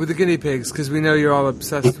pigs? with the guinea pigs, because we know you're all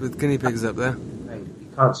obsessed with guinea pigs up there. Mate, you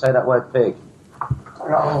can't say that word pig.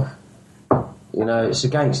 You know, it's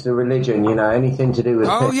against the religion. You know, anything to do with.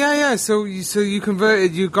 Oh pigs. yeah. So you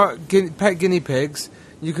converted. You got pet guinea pigs.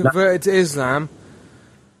 You converted to Islam.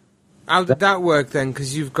 How did that work then?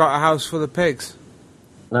 Because you've got a house full of pigs.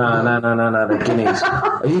 No, the guineas.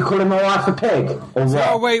 Are you calling my wife a pig or what?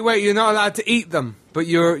 Oh wait. You're not allowed to eat them, but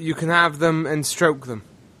you can have them and stroke them.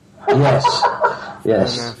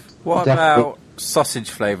 Yes. What Definitely. about sausage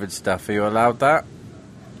flavoured stuff? Are you allowed that?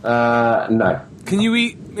 No. Can you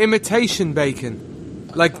eat imitation bacon,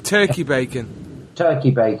 like turkey bacon?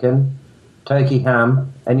 Turkey bacon, turkey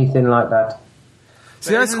ham, anything like that.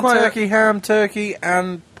 See, that's quite. turkey ham, turkey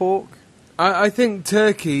and pork. I think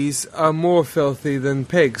turkeys are more filthy than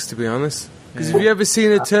pigs, to be honest. Because have you ever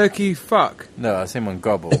seen a turkey fuck? No, I've seen one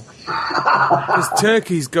gobble. Because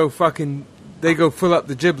turkeys go fucking. They go full up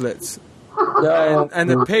the giblets. Yeah.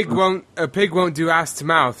 And a pig won't do ass to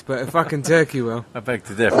mouth, but a fucking turkey will. I beg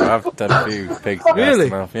to differ. I've done a few pigs in Really?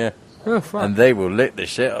 mouth, yeah. Oh fuck! And they will lick the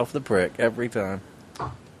shit off the brick every time.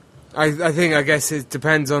 I guess it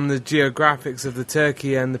depends on the geographics of the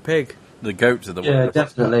turkey and the pig. The goats are the Yeah, ones.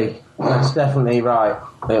 definitely. That's definitely right.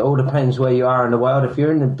 It all depends where you are in the world. If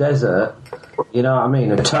you're in the desert, you know what I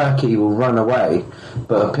mean? A turkey will run away,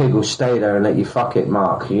 but a pig will stay there and let you fuck it,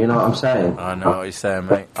 Mark. You know what I'm saying? I know what you're saying,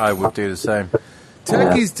 mate. I would do the same.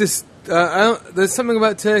 Turkeys just. There's something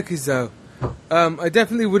about turkeys though. I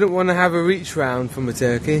definitely wouldn't want to have a reach round from a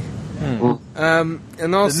turkey. And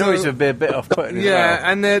The also, noise would be a bit off-putting as yeah,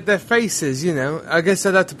 well. and their faces. You know, I guess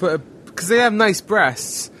I'd have to put because they have nice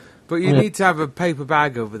breasts, but you need to have a paper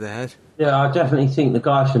bag over their head. Yeah, I definitely think the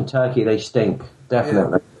guys from Turkey, they stink.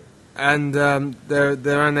 Definitely. And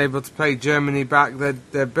they're unable to pay Germany back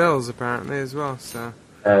their bills apparently as well. So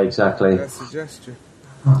Yeah, exactly. that's a gesture.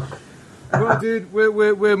 Well, dude,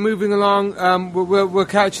 we're moving along. We'll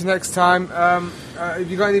catch you next time. Have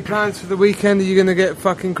you got any plans for the weekend? Are you gonna get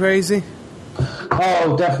fucking crazy?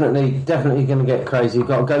 Oh, definitely going to get crazy.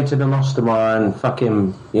 Got to go to the mosque tomorrow and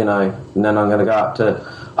fucking, you know, and then I'm going to go up to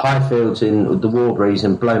Highfields in the Warburys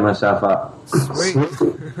and blow myself up. Sweet.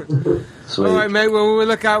 Sweet. All right, mate. Well, we'll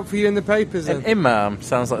look out for you in the papers An then. imam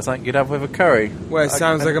sounds like something you'd have with a curry. Well, it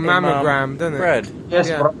sounds like a an mammogram, imam doesn't it? bread. Yes,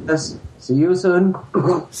 Yeah. brothers. See you soon.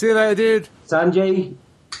 See you later, dude. Sanjay.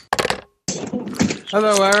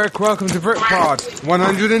 Hello, Eric. Welcome to Britpod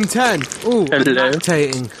 110. Ooh,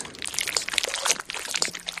 lactating.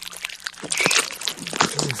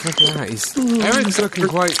 Jeez, look at that. Eric's looking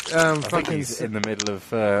quite I think fucking he's in the middle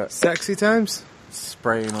of... sexy times.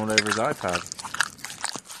 spraying all over his iPad.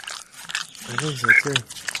 I think so too.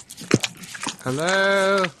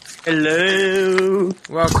 Hello. Hello.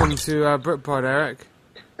 Welcome to Britpod, Eric.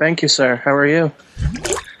 Thank you, sir. How are you?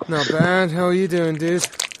 Not bad. How are you doing, dude?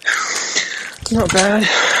 Not bad.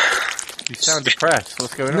 You sound depressed.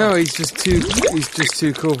 What's going on? No, he's just too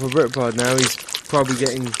cool for Britpod now. He's probably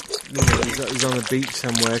getting, he's on a beach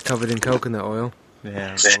somewhere covered in coconut oil.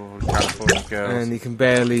 Yeah, all California girls. And he can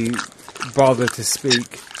barely bother to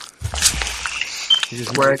speak. He's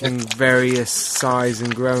just making various sighs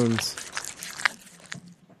and groans.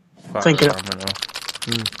 Thinking.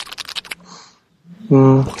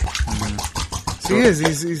 So he is.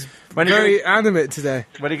 He's very animate today.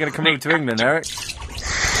 When are you going to come over to England, Eric?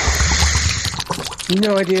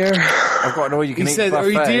 No idea. I've got an all-you-can-eat He said,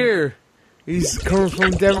 buffet. "Oh dear." He's coming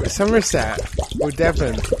from Somerset or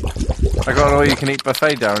Devon. I got an all-you-can-eat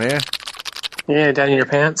buffet down here. Yeah, down in your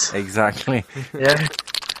pants. Exactly. Yeah.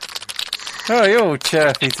 Oh, you're all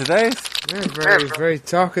chirpy today. Yeah, very, very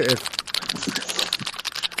talkative.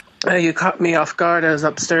 You caught me off guard. I was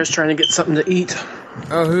upstairs trying to get something to eat.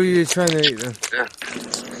 Oh, who are you trying to eat then?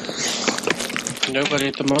 Nobody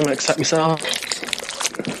at the moment except myself.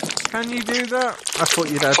 Can you do that? I thought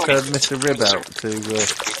you'd had to miss a rib out to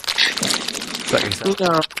suck yourself.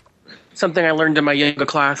 No. Something I learned in my yoga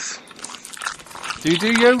class. Do you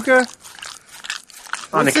do yoga?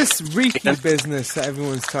 What's this Reiki business that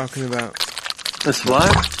everyone's talking about? This what?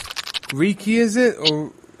 Reiki, is it?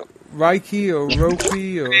 Or Reiki or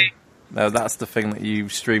Roki or... No, that's the thing that you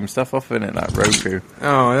stream stuff off, isn't it? That Roku.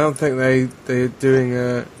 Oh, I don't think they're doing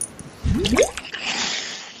a...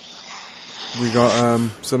 We got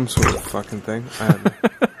some sort of fucking thing. I don't know.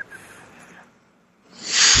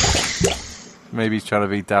 Maybe he's trying to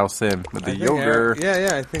be Dalsim with the yoga.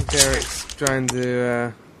 Yeah, I think Eric's trying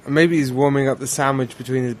to... maybe he's warming up the sandwich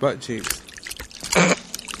between his butt cheeks.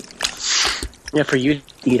 Yeah, for you to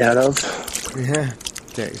eat out of. Yeah,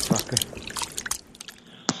 dirty fucker.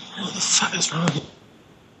 What the fuck is wrong?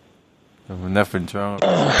 Oh, nothing's wrong.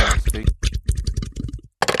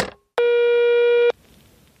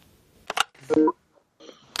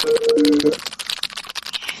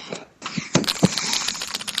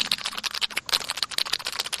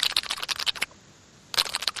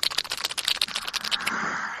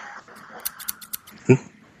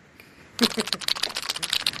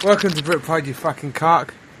 Welcome to Britpod, you fucking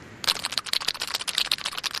cock.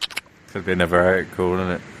 Could be another Eric call, isn't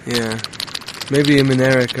it? Yeah. Maybe him and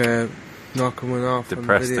Eric are knocking one off.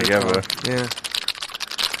 Depressed on the video together. call. Yeah.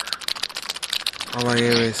 All I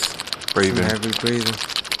hear is Breathing. some heavy breathing.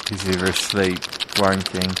 He's either asleep,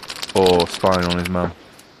 wanking, or spying on his mum.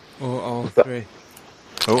 Or all three.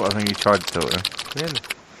 Oh, I think he tried to tilt her. Really?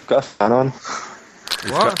 Got a fan on.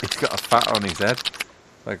 What? He's got a fat on his head.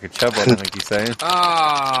 Like a chub on, I think he's saying.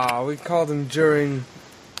 Ah, we called him during...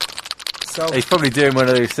 He's probably doing one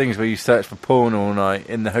of those things where you search for porn all night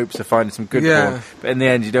in the hopes of finding some good porn. But in the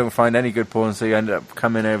end, you don't find any good porn, so you end up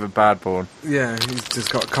coming over bad porn. Yeah, he's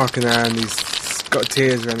just got cock in hand, he's got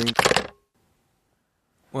tears running.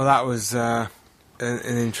 Well, that was an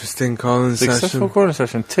interesting calling Successful session. calling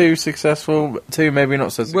session. 2 successful, 2 maybe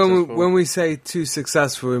not so successful. When we say too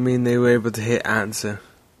successful, we mean they were able to hit answer.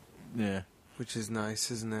 Yeah. Which is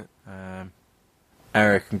nice, isn't it?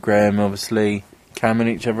 Eric and Graham, obviously, camming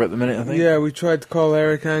each other at the minute, I think. Yeah, we tried to call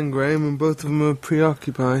Eric and Graham, and both of them are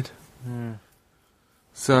preoccupied. Yeah.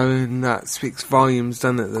 So, I mean, that speaks volumes,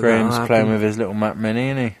 doesn't it? Graham's playing with his little Mac Mini,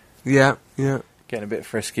 isn't he? Yeah. Getting a bit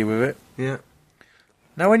frisky with it. Yeah.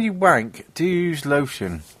 Now, when you wank, do you use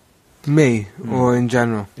lotion? Me, or in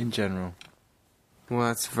general? In general. Well,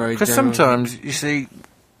 that's very Because general. sometimes, you see,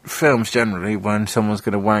 films generally, when someone's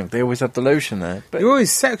going to wank, they always have the lotion there. But You're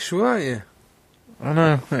always sexual, aren't you? I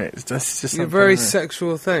know, that's just You're a something, very isn't it?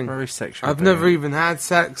 sexual thing. Very sexual. I've thing. never even had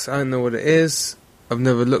sex. I don't know what it is. I've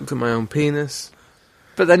never looked at my own penis.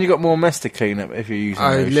 But then you got more mess to clean up if you're using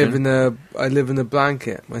I lotion. live in a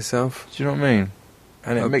blanket myself. Do you know what I mean?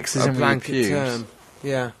 And it mixes in with your blanket pubes. term.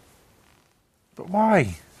 Yeah. But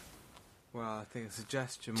why? Well, I think it's a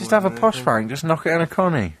gesture. Just more have a than posh anything. wank. Just knock it in a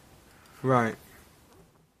connie. Right.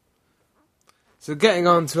 So getting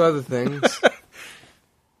on to other things.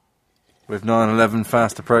 With 9/11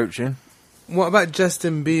 fast approaching. What about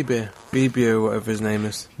Justin Bieber? Bieber or whatever his name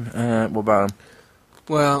is. What about him?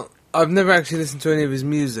 Well, I've never actually listened to any of his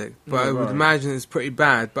music, but Oh, I would right. imagine it's pretty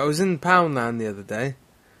bad. But I was in Poundland the other day,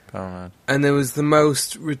 Oh, man. and there was the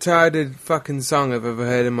most retarded fucking song I've ever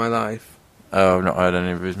heard in my life. Oh, I've not heard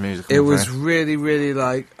any of his music. It was really, really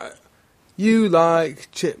like... you like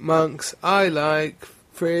chipmunks, I like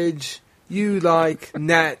fridge, you like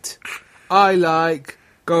net, I like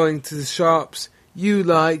going to the shops, you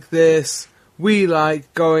like this, we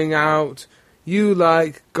like going out, you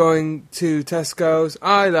like going to Tesco's,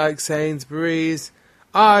 I like Sainsbury's,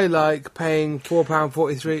 I like paying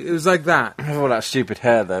 £4.43. It was like that. All that stupid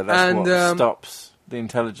hair, though, that's what stops the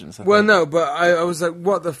intelligence, I think. No, but I was like,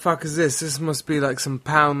 what the fuck is this? This must be like some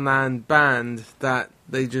Poundland band that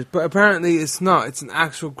they just... But apparently it's not. It's an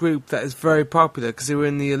actual group that is very popular because they were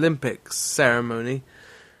in the Olympics ceremony.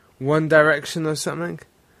 One Direction or something.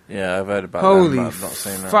 Yeah, I've heard about Holy that, but I've not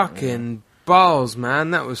seen that. fucking balls,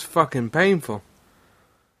 man. That was fucking painful.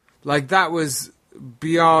 Like, that was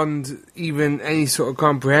beyond even any sort of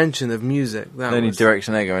comprehension of music. The only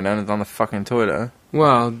direction they're going down is on the fucking toilet, huh?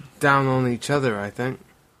 Well, down on each other, I think.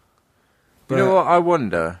 But you know what? I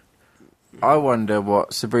wonder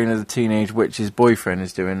what Sabrina the Teenage Witch's boyfriend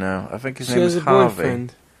is doing now. I think his name is Harvey.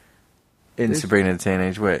 Boyfriend. In Sabrina the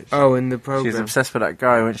Teenage Witch. Oh, in the program. She's obsessed with that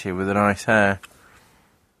guy, wasn't she, with the nice hair?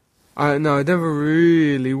 I never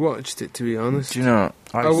really watched it, to be honest. Do you know?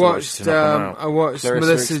 I watched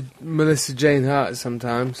Melissa Jane Hart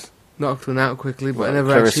sometimes. Knocked one out quickly, but I never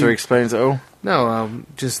Clarissa actually... Explains It All? No,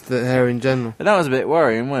 just the hair in general. But that was a bit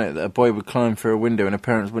worrying, wasn't it? That a boy would climb through a window and her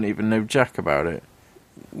parents wouldn't even know jack about it.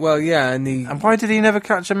 Well, yeah, And why did he never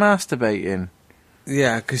catch her masturbating?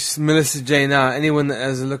 Yeah, because Melissa Jane Hart, anyone that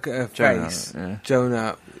has a look at her face, Joan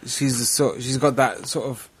Hart, she's got that sort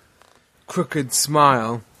of crooked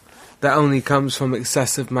smile that only comes from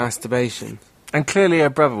excessive masturbation. And clearly her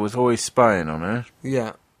brother was always spying on her.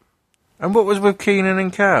 Yeah. And what was with Keenan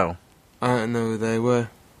and Cal? I don't know who they were.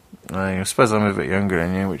 I suppose I'm a bit younger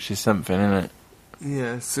than you, which is something, isn't it?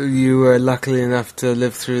 Yeah, so you were lucky enough to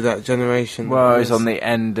live through that generation. Well, I was on the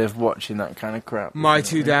end of watching that kind of crap. My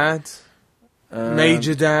Two Dads.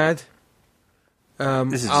 Major Dad.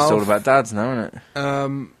 This is just all about dads now, isn't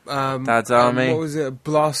it? Dad's Army. What was it?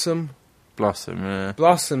 Blossom, yeah.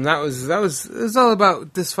 Blossom. It was all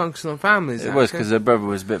about dysfunctional families. It was because her brother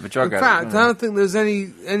was a bit of a drug addict. In fact, I don't think there was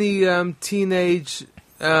any teenage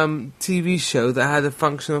TV show that had a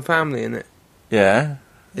functional family in it. Yeah.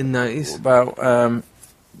 In the 90s. About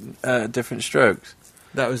Different Strokes.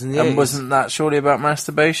 That was in the 80s. And wasn't that surely about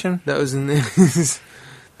masturbation? That was in the 80s.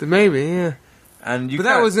 Maybe, yeah. But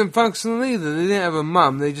that wasn't functional either. They didn't have a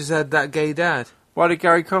mum, they just had that gay dad. Why did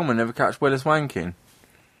Gary Coleman never catch Willis wanking?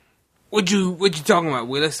 What you talking about,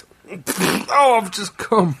 Willis? Oh, I've just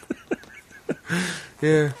come.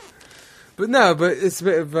 Yeah. But it's a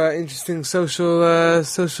bit of interesting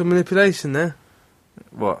social manipulation there.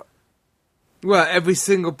 What? Well, every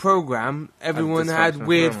single program, everyone had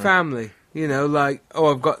weird family. You know, like,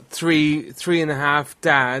 oh, I've got three and a half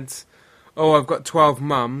dads. Oh, I've got 12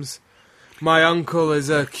 mums. My uncle is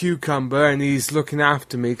a cucumber and he's looking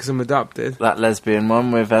after me because I'm adopted. That lesbian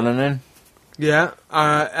one with Ellen in? Yeah,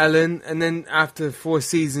 Ellen. And then after 4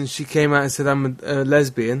 seasons, she came out and said, I'm a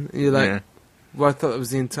lesbian. And you're like, well, I thought that was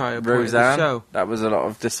the entire point of the show. That was a lot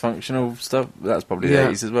of dysfunctional stuff. That's probably the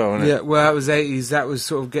 80s as well, wasn't it? Yeah, well, that was 80s. That was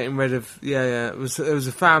sort of getting rid of... Yeah. It was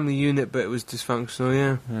a family unit, but it was dysfunctional,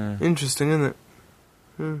 yeah. Interesting, isn't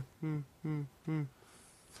it?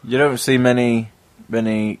 You don't see many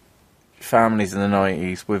families in the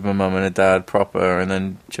 90s with my mum and a dad proper and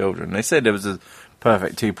then children. They said there was a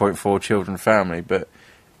perfect 2.4 children family, but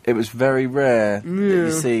it was very rare that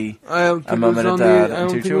you see a mum and a dad and 2 children. I don't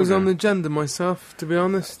think it was on the agenda myself, to be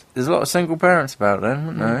honest. There's a lot of single parents about then,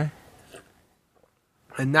 isn't there?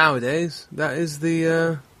 And nowadays, that is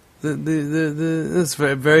that's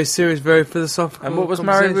very, very serious, very philosophical. And what was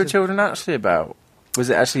Married with Children actually about? Was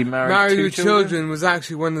it actually Married with Children was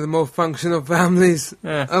actually one of the more functional families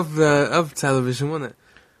of television, wasn't it?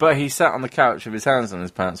 But he sat on the couch with his hands on his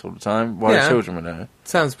pants all the time while his children were there.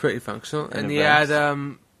 Sounds pretty functional. And he had,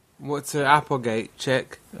 what's her, Applegate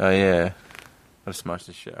chick. Oh, yeah. I smashed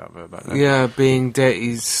the shit out of her back then. Yeah, being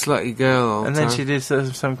dirty, slutty girl all the time. And then she did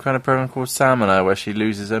some kind of program called Sam and I where she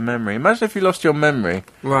loses her memory. Imagine if you lost your memory.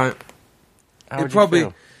 Right. How would you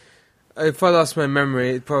feel? If I lost my memory,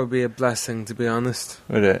 it'd probably be a blessing, to be honest.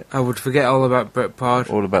 Would it? I would forget all about Bret Bard.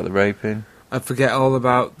 All about the raping. I'd forget all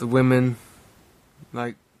about the women,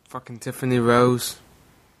 like fucking Tiffany Rose.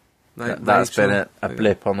 Like that's Rachel. been a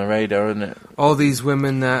blip on the radar, isn't it? All these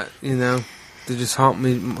women that, you know, they just haunt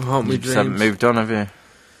me dreams. You haven't moved on, have you?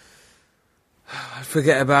 I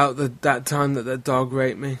forget about that time that dog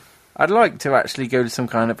raped me. I'd like to actually go to some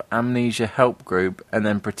kind of amnesia help group and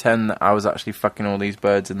then pretend that I was actually fucking all these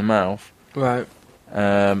birds in the mouth. Right.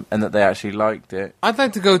 And that they actually liked it. I'd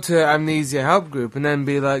like to go to amnesia help group and then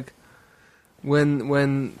be like,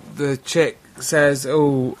 when the chick says,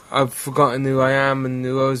 oh, I've forgotten who I am and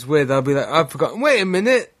who I was with, I'll be like, I've forgotten. Wait a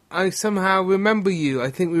minute. I somehow remember you. I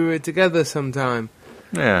think we were together sometime.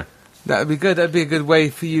 Yeah. That'd be good. That'd be a good way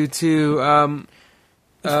for you to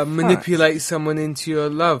manipulate someone into your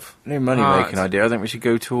love. New money-making idea. I think we should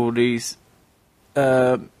go to all these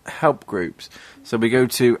help groups. So we go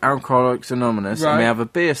to Alcoholics Anonymous, and we have a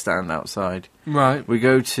beer stand outside. Right. We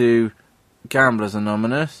go to Gamblers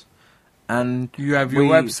Anonymous, and you have your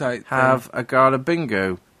website. Have a Gala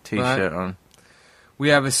Bingo T-shirt on. We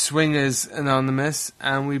have a Swingers Anonymous,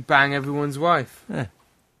 and we bang everyone's wife. Yeah.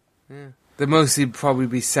 They'd mostly probably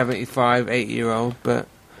be 75, 80-year-old, but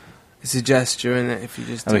it's a gesture, isn't it, if you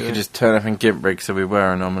just and we could just turn up in Gimprig so we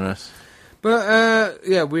were anonymous. But,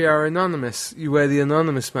 we are anonymous. You wear the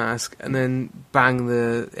anonymous mask, and then bang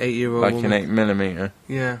the 8-year-old like woman. an 8mm.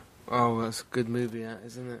 Yeah. Oh, that's a good movie, that,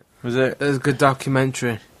 isn't it? Was it? That was a good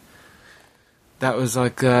documentary. That was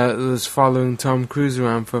like, it was following Tom Cruise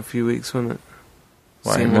around for a few weeks, wasn't it?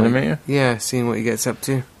 What, 8mm? Yeah, seeing what he gets up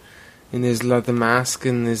to. In his leather mask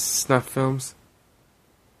and his snuff films.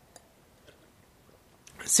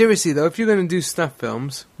 Seriously though, if you're going to do snuff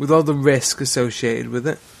films, with all the risk associated with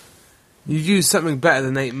it, you'd use something better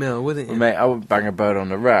than 8mm, wouldn't you? Well, mate, I would bang a bird on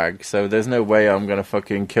the rag, so there's no way I'm going to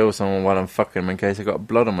fucking kill someone while I'm fucking them in case I got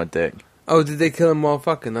blood on my dick. Oh, did they kill him while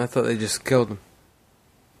fucking? I thought they just killed him.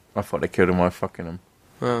 I thought they killed him while fucking them.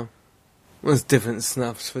 Oh. Well, there's different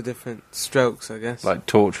snuffs for different strokes, I guess. Like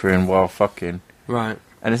torturing while fucking. Right.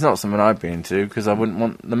 And it's not something I'd be into, because I wouldn't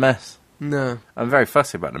want the mess. No. I'm very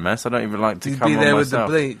fussy about the mess. I don't even like to You'd come be on there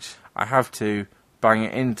myself. with the bleach. I have to bang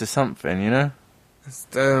it into something, you know? I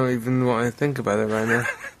don't even want to think about it right now.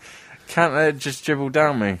 Can't let it just dribble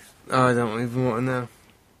down me? Oh, I don't even want to know.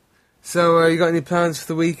 So, you got any plans for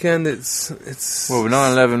the weekend? It's Well, with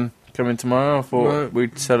 9/11 coming tomorrow, I thought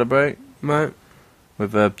we'd celebrate. Right.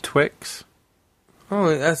 With Twix.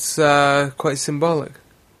 Oh, that's quite symbolic.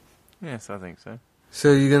 Yes, I think so.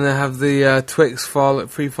 So you're going to have the Twix fall at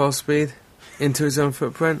free fall speed into its own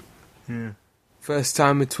footprint? Yeah. First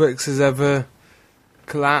time a Twix has ever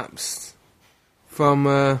collapsed from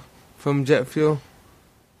jet fuel?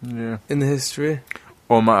 Yeah. In the history?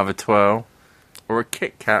 Or I might have a twirl. Or a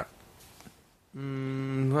Kit Kat.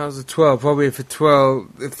 That was a twirl. Probably if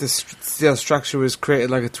the steel structure was created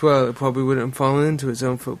like a twirl, it probably wouldn't have fallen into its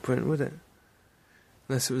own footprint, would it?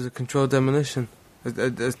 Unless it was a controlled demolition.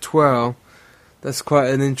 A twirl, that's quite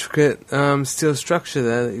an intricate steel structure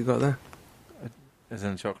there that you got there. As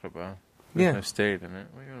in a chocolate bar. There's no steel in it.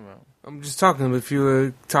 What are you on about? I'm just talking, if you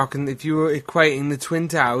were equating the Twin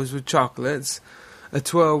Towers with chocolates, a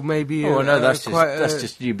twirl maybe... Oh, no, that's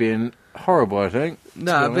just you being horrible, I think.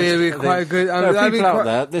 No, it'd be quite a good... people out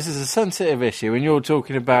there, this is a sensitive issue, and you're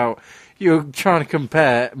talking about... You're trying to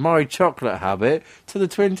compare my chocolate habit to the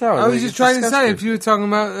Twin Towers. I was just trying to say, if you were talking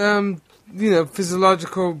about,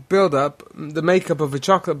 physiological build-up, the makeup of a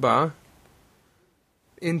chocolate bar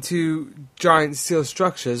into giant steel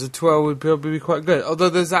structures, a twirl would probably be quite good.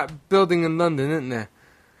 Although there's that building in London, isn't there?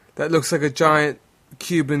 That looks like a giant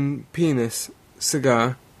Cuban penis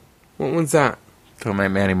cigar. What one's that? Don't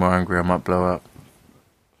make me any more angry, I might blow up.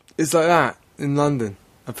 It's like that in London.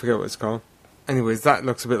 I forget what it's called. Anyways, that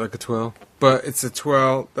looks a bit like a twirl. But it's a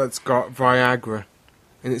twirl that's got Viagra.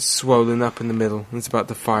 And it's swollen up in the middle. And it's about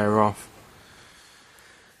to fire off.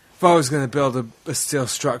 If I was going to build a steel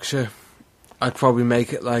structure, I'd probably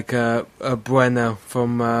make it like a Bueno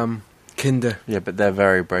from Kinder. Yeah, but they're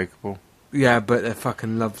very breakable. Yeah, but they're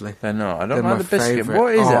fucking lovely. They're not. I don't they're like the biscuit. Favourite.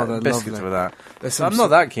 What is it? The biscuits lovely. with that? I'm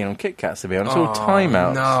not that keen on Kit Kats, to be honest. It's all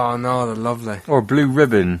timeouts. No, they're lovely. Or a blue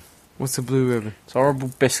ribbon. What's a blue ribbon? It's a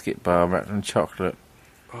horrible biscuit bar wrapped in chocolate.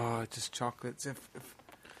 Oh, just chocolates. If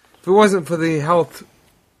it wasn't for the health,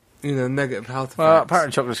 negative health effects. Well,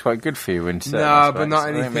 apparently chocolate's quite good for you in certain aspects. But not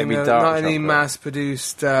anything. Not any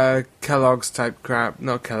mass-produced Kellogg's type crap.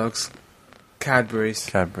 Not Kellogg's. Cadbury's.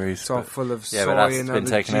 Cadbury's. It's all full of soy but that's and been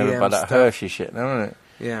taken GM over by that stuff. Hershey shit now, isn't it?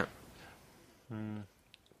 Yeah.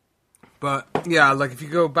 But, yeah, like if you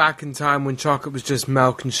go back in time when chocolate was just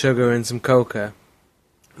milk and sugar and some cocoa,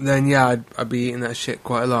 then, yeah, I'd be eating that shit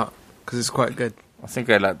quite a lot, because it's quite good. I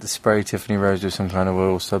think I like to spray Tiffany Rose with some kind of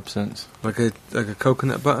oil substance. Like a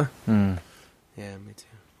coconut butter? Mm. Yeah, me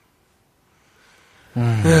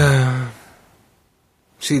too.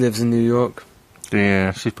 She lives in New York.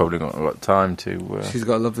 Yeah, she's probably got a lot of time to... She's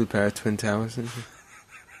got a lovely pair of Twin Towers, hasn't she?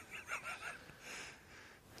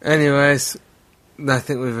 Anyways, I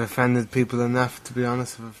think we've offended people enough, to be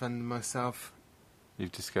honest. I've offended myself.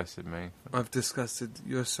 You've disgusted me. I've disgusted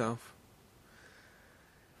yourself.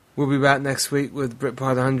 We'll be back next week with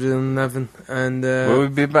Britpod 111. And, will we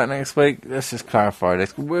be back next week? Let's just clarify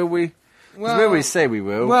this. Will we? Well, we say we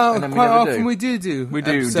will. Well, and then quite we never often do. we do. We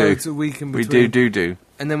do episodes a week in between. We do.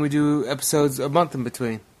 And then we do episodes a month in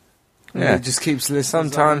between. Yeah. It just keeps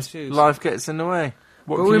listening. Sometimes life gets in the way.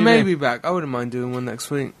 But we may be back. I wouldn't mind doing one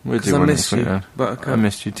next week. We'll do one next week, but I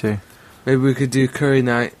missed you too. Maybe we could do Curry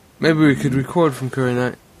Night. Maybe we could record from Curry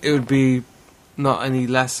Night. It would be not any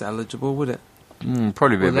less eligible, would it?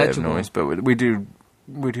 Probably be a bit of noise, but we do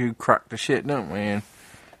crack the shit, don't we? And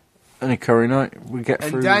any Curry Night, we get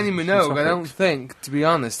through. And Danny Minogue, I don't think, to be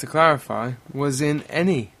honest, to clarify, was in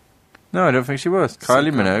any. No, I don't think she was.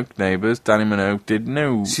 Kylie Minogue, Neighbours, Danny Minogue did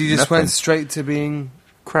no. She just went straight to being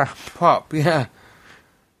crap pop, yeah.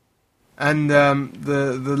 And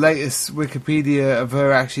the latest Wikipedia of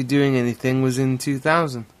her actually doing anything was in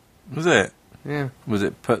 2000. Was it? Yeah. Was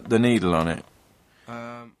it Put the Needle on It?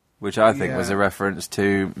 Which I think was a reference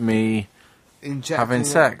to me having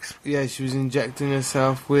sex. Yeah, she was injecting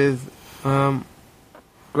herself with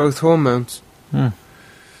growth hormones.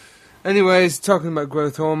 Anyways, talking about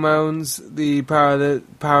growth hormones, the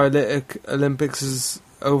Paralympic Olympics is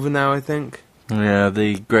over now, I think. Yeah,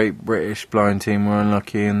 the Great British Blind Team were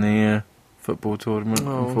unlucky in the football tournament,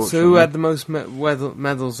 unfortunately. So who had the most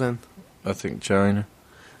medals then? I think China.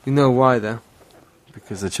 You know why, though?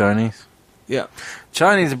 Because the Chinese. Yeah.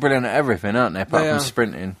 Chinese are brilliant at everything, aren't they? Apart from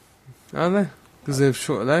sprinting. Are they? Because they have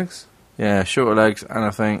shorter legs? Yeah, shorter legs, and I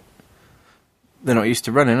think they're not used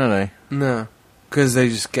to running, are they? No. Because they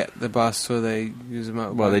just get the bus or they use a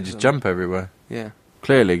motorbike. Well, they just jump everywhere. Yeah.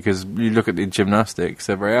 Clearly, because you look at the gymnastics,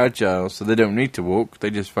 they're very agile, so they don't need to walk. They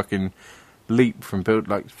just fucking leap from build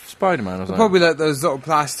like Spider-Man or something. Probably like those little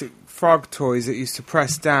plastic frog toys that used to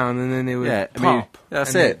press down and then they would pop.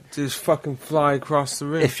 That's it. Just fucking fly across the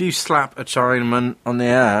room. If you slap a Chinaman on the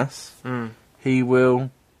ass, he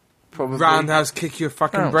will probably roundhouse kick your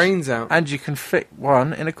fucking brains out. And you can fit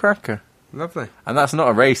one in a cracker. Lovely. And that's not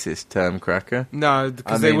a racist term, cracker. No,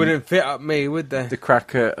 because they wouldn't fit up me, would they? The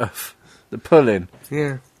cracker of the pull-in.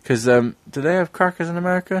 Yeah. Because do they have crackers in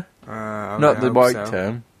America? Not the white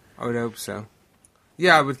term. I would hope so.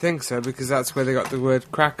 Yeah, I would think so, because that's where they got the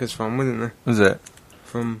word crackers from, wouldn't they? Was it?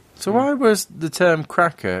 So why was the term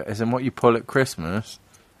cracker, as in what you pull at Christmas,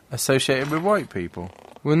 associated with white people?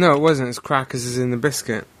 Well, no, it wasn't. It's crackers as in the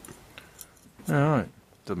biscuit. Oh, right.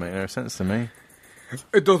 Doesn't make no sense to me.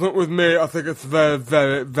 It doesn't with me. I think it's very,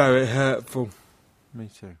 very, very hurtful. Me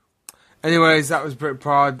too. Anyways, that was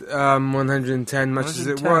Britpod 110, much 110. As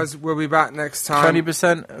it was. We'll be back next time.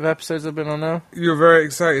 20% of episodes have been on now. You're very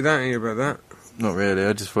excited, aren't you, about that? Not really.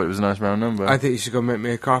 I just thought it was a nice round number. I think you should go make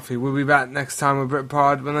me a coffee. We'll be back next time with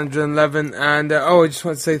Britpod 111. And I just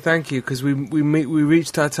want to say thank you because we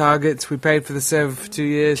reached our targets. We paid for the server for 2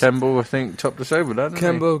 years. Kemble, I think, topped us over, didn't he?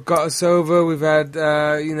 Kemble got us over. We've had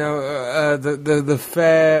the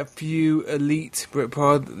fair few elite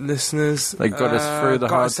Britpod listeners. They got us through the hard time.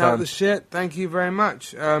 Got us out the shit. Thank you very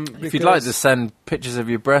much. If you'd like to send pictures of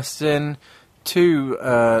your breasts in to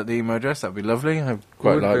the email address, that'd be lovely. I'd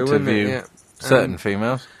quite like to view certain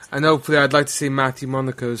females. And hopefully I'd like to see Matthew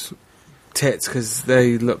Monaco's tits, because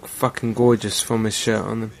they look fucking gorgeous from his shirt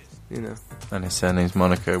on them, you know. And his surname's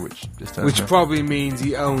Monaco, which probably means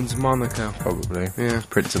he owns Monaco. Probably. Yeah.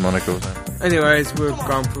 Prince of Monaco. Then. Anyways, we've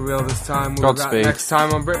gone for real this time. We'll be back next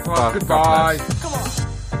time on Britpod. Goodbye. Come on.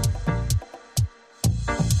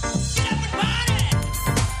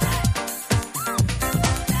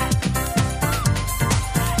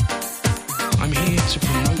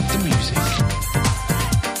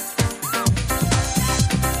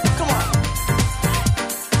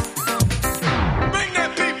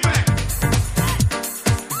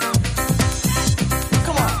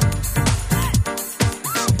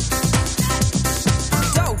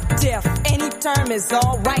 Is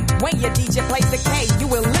alright when your DJ plays the K. You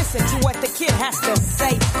will listen to what the kid has to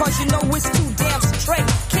say, cause you know it's too damn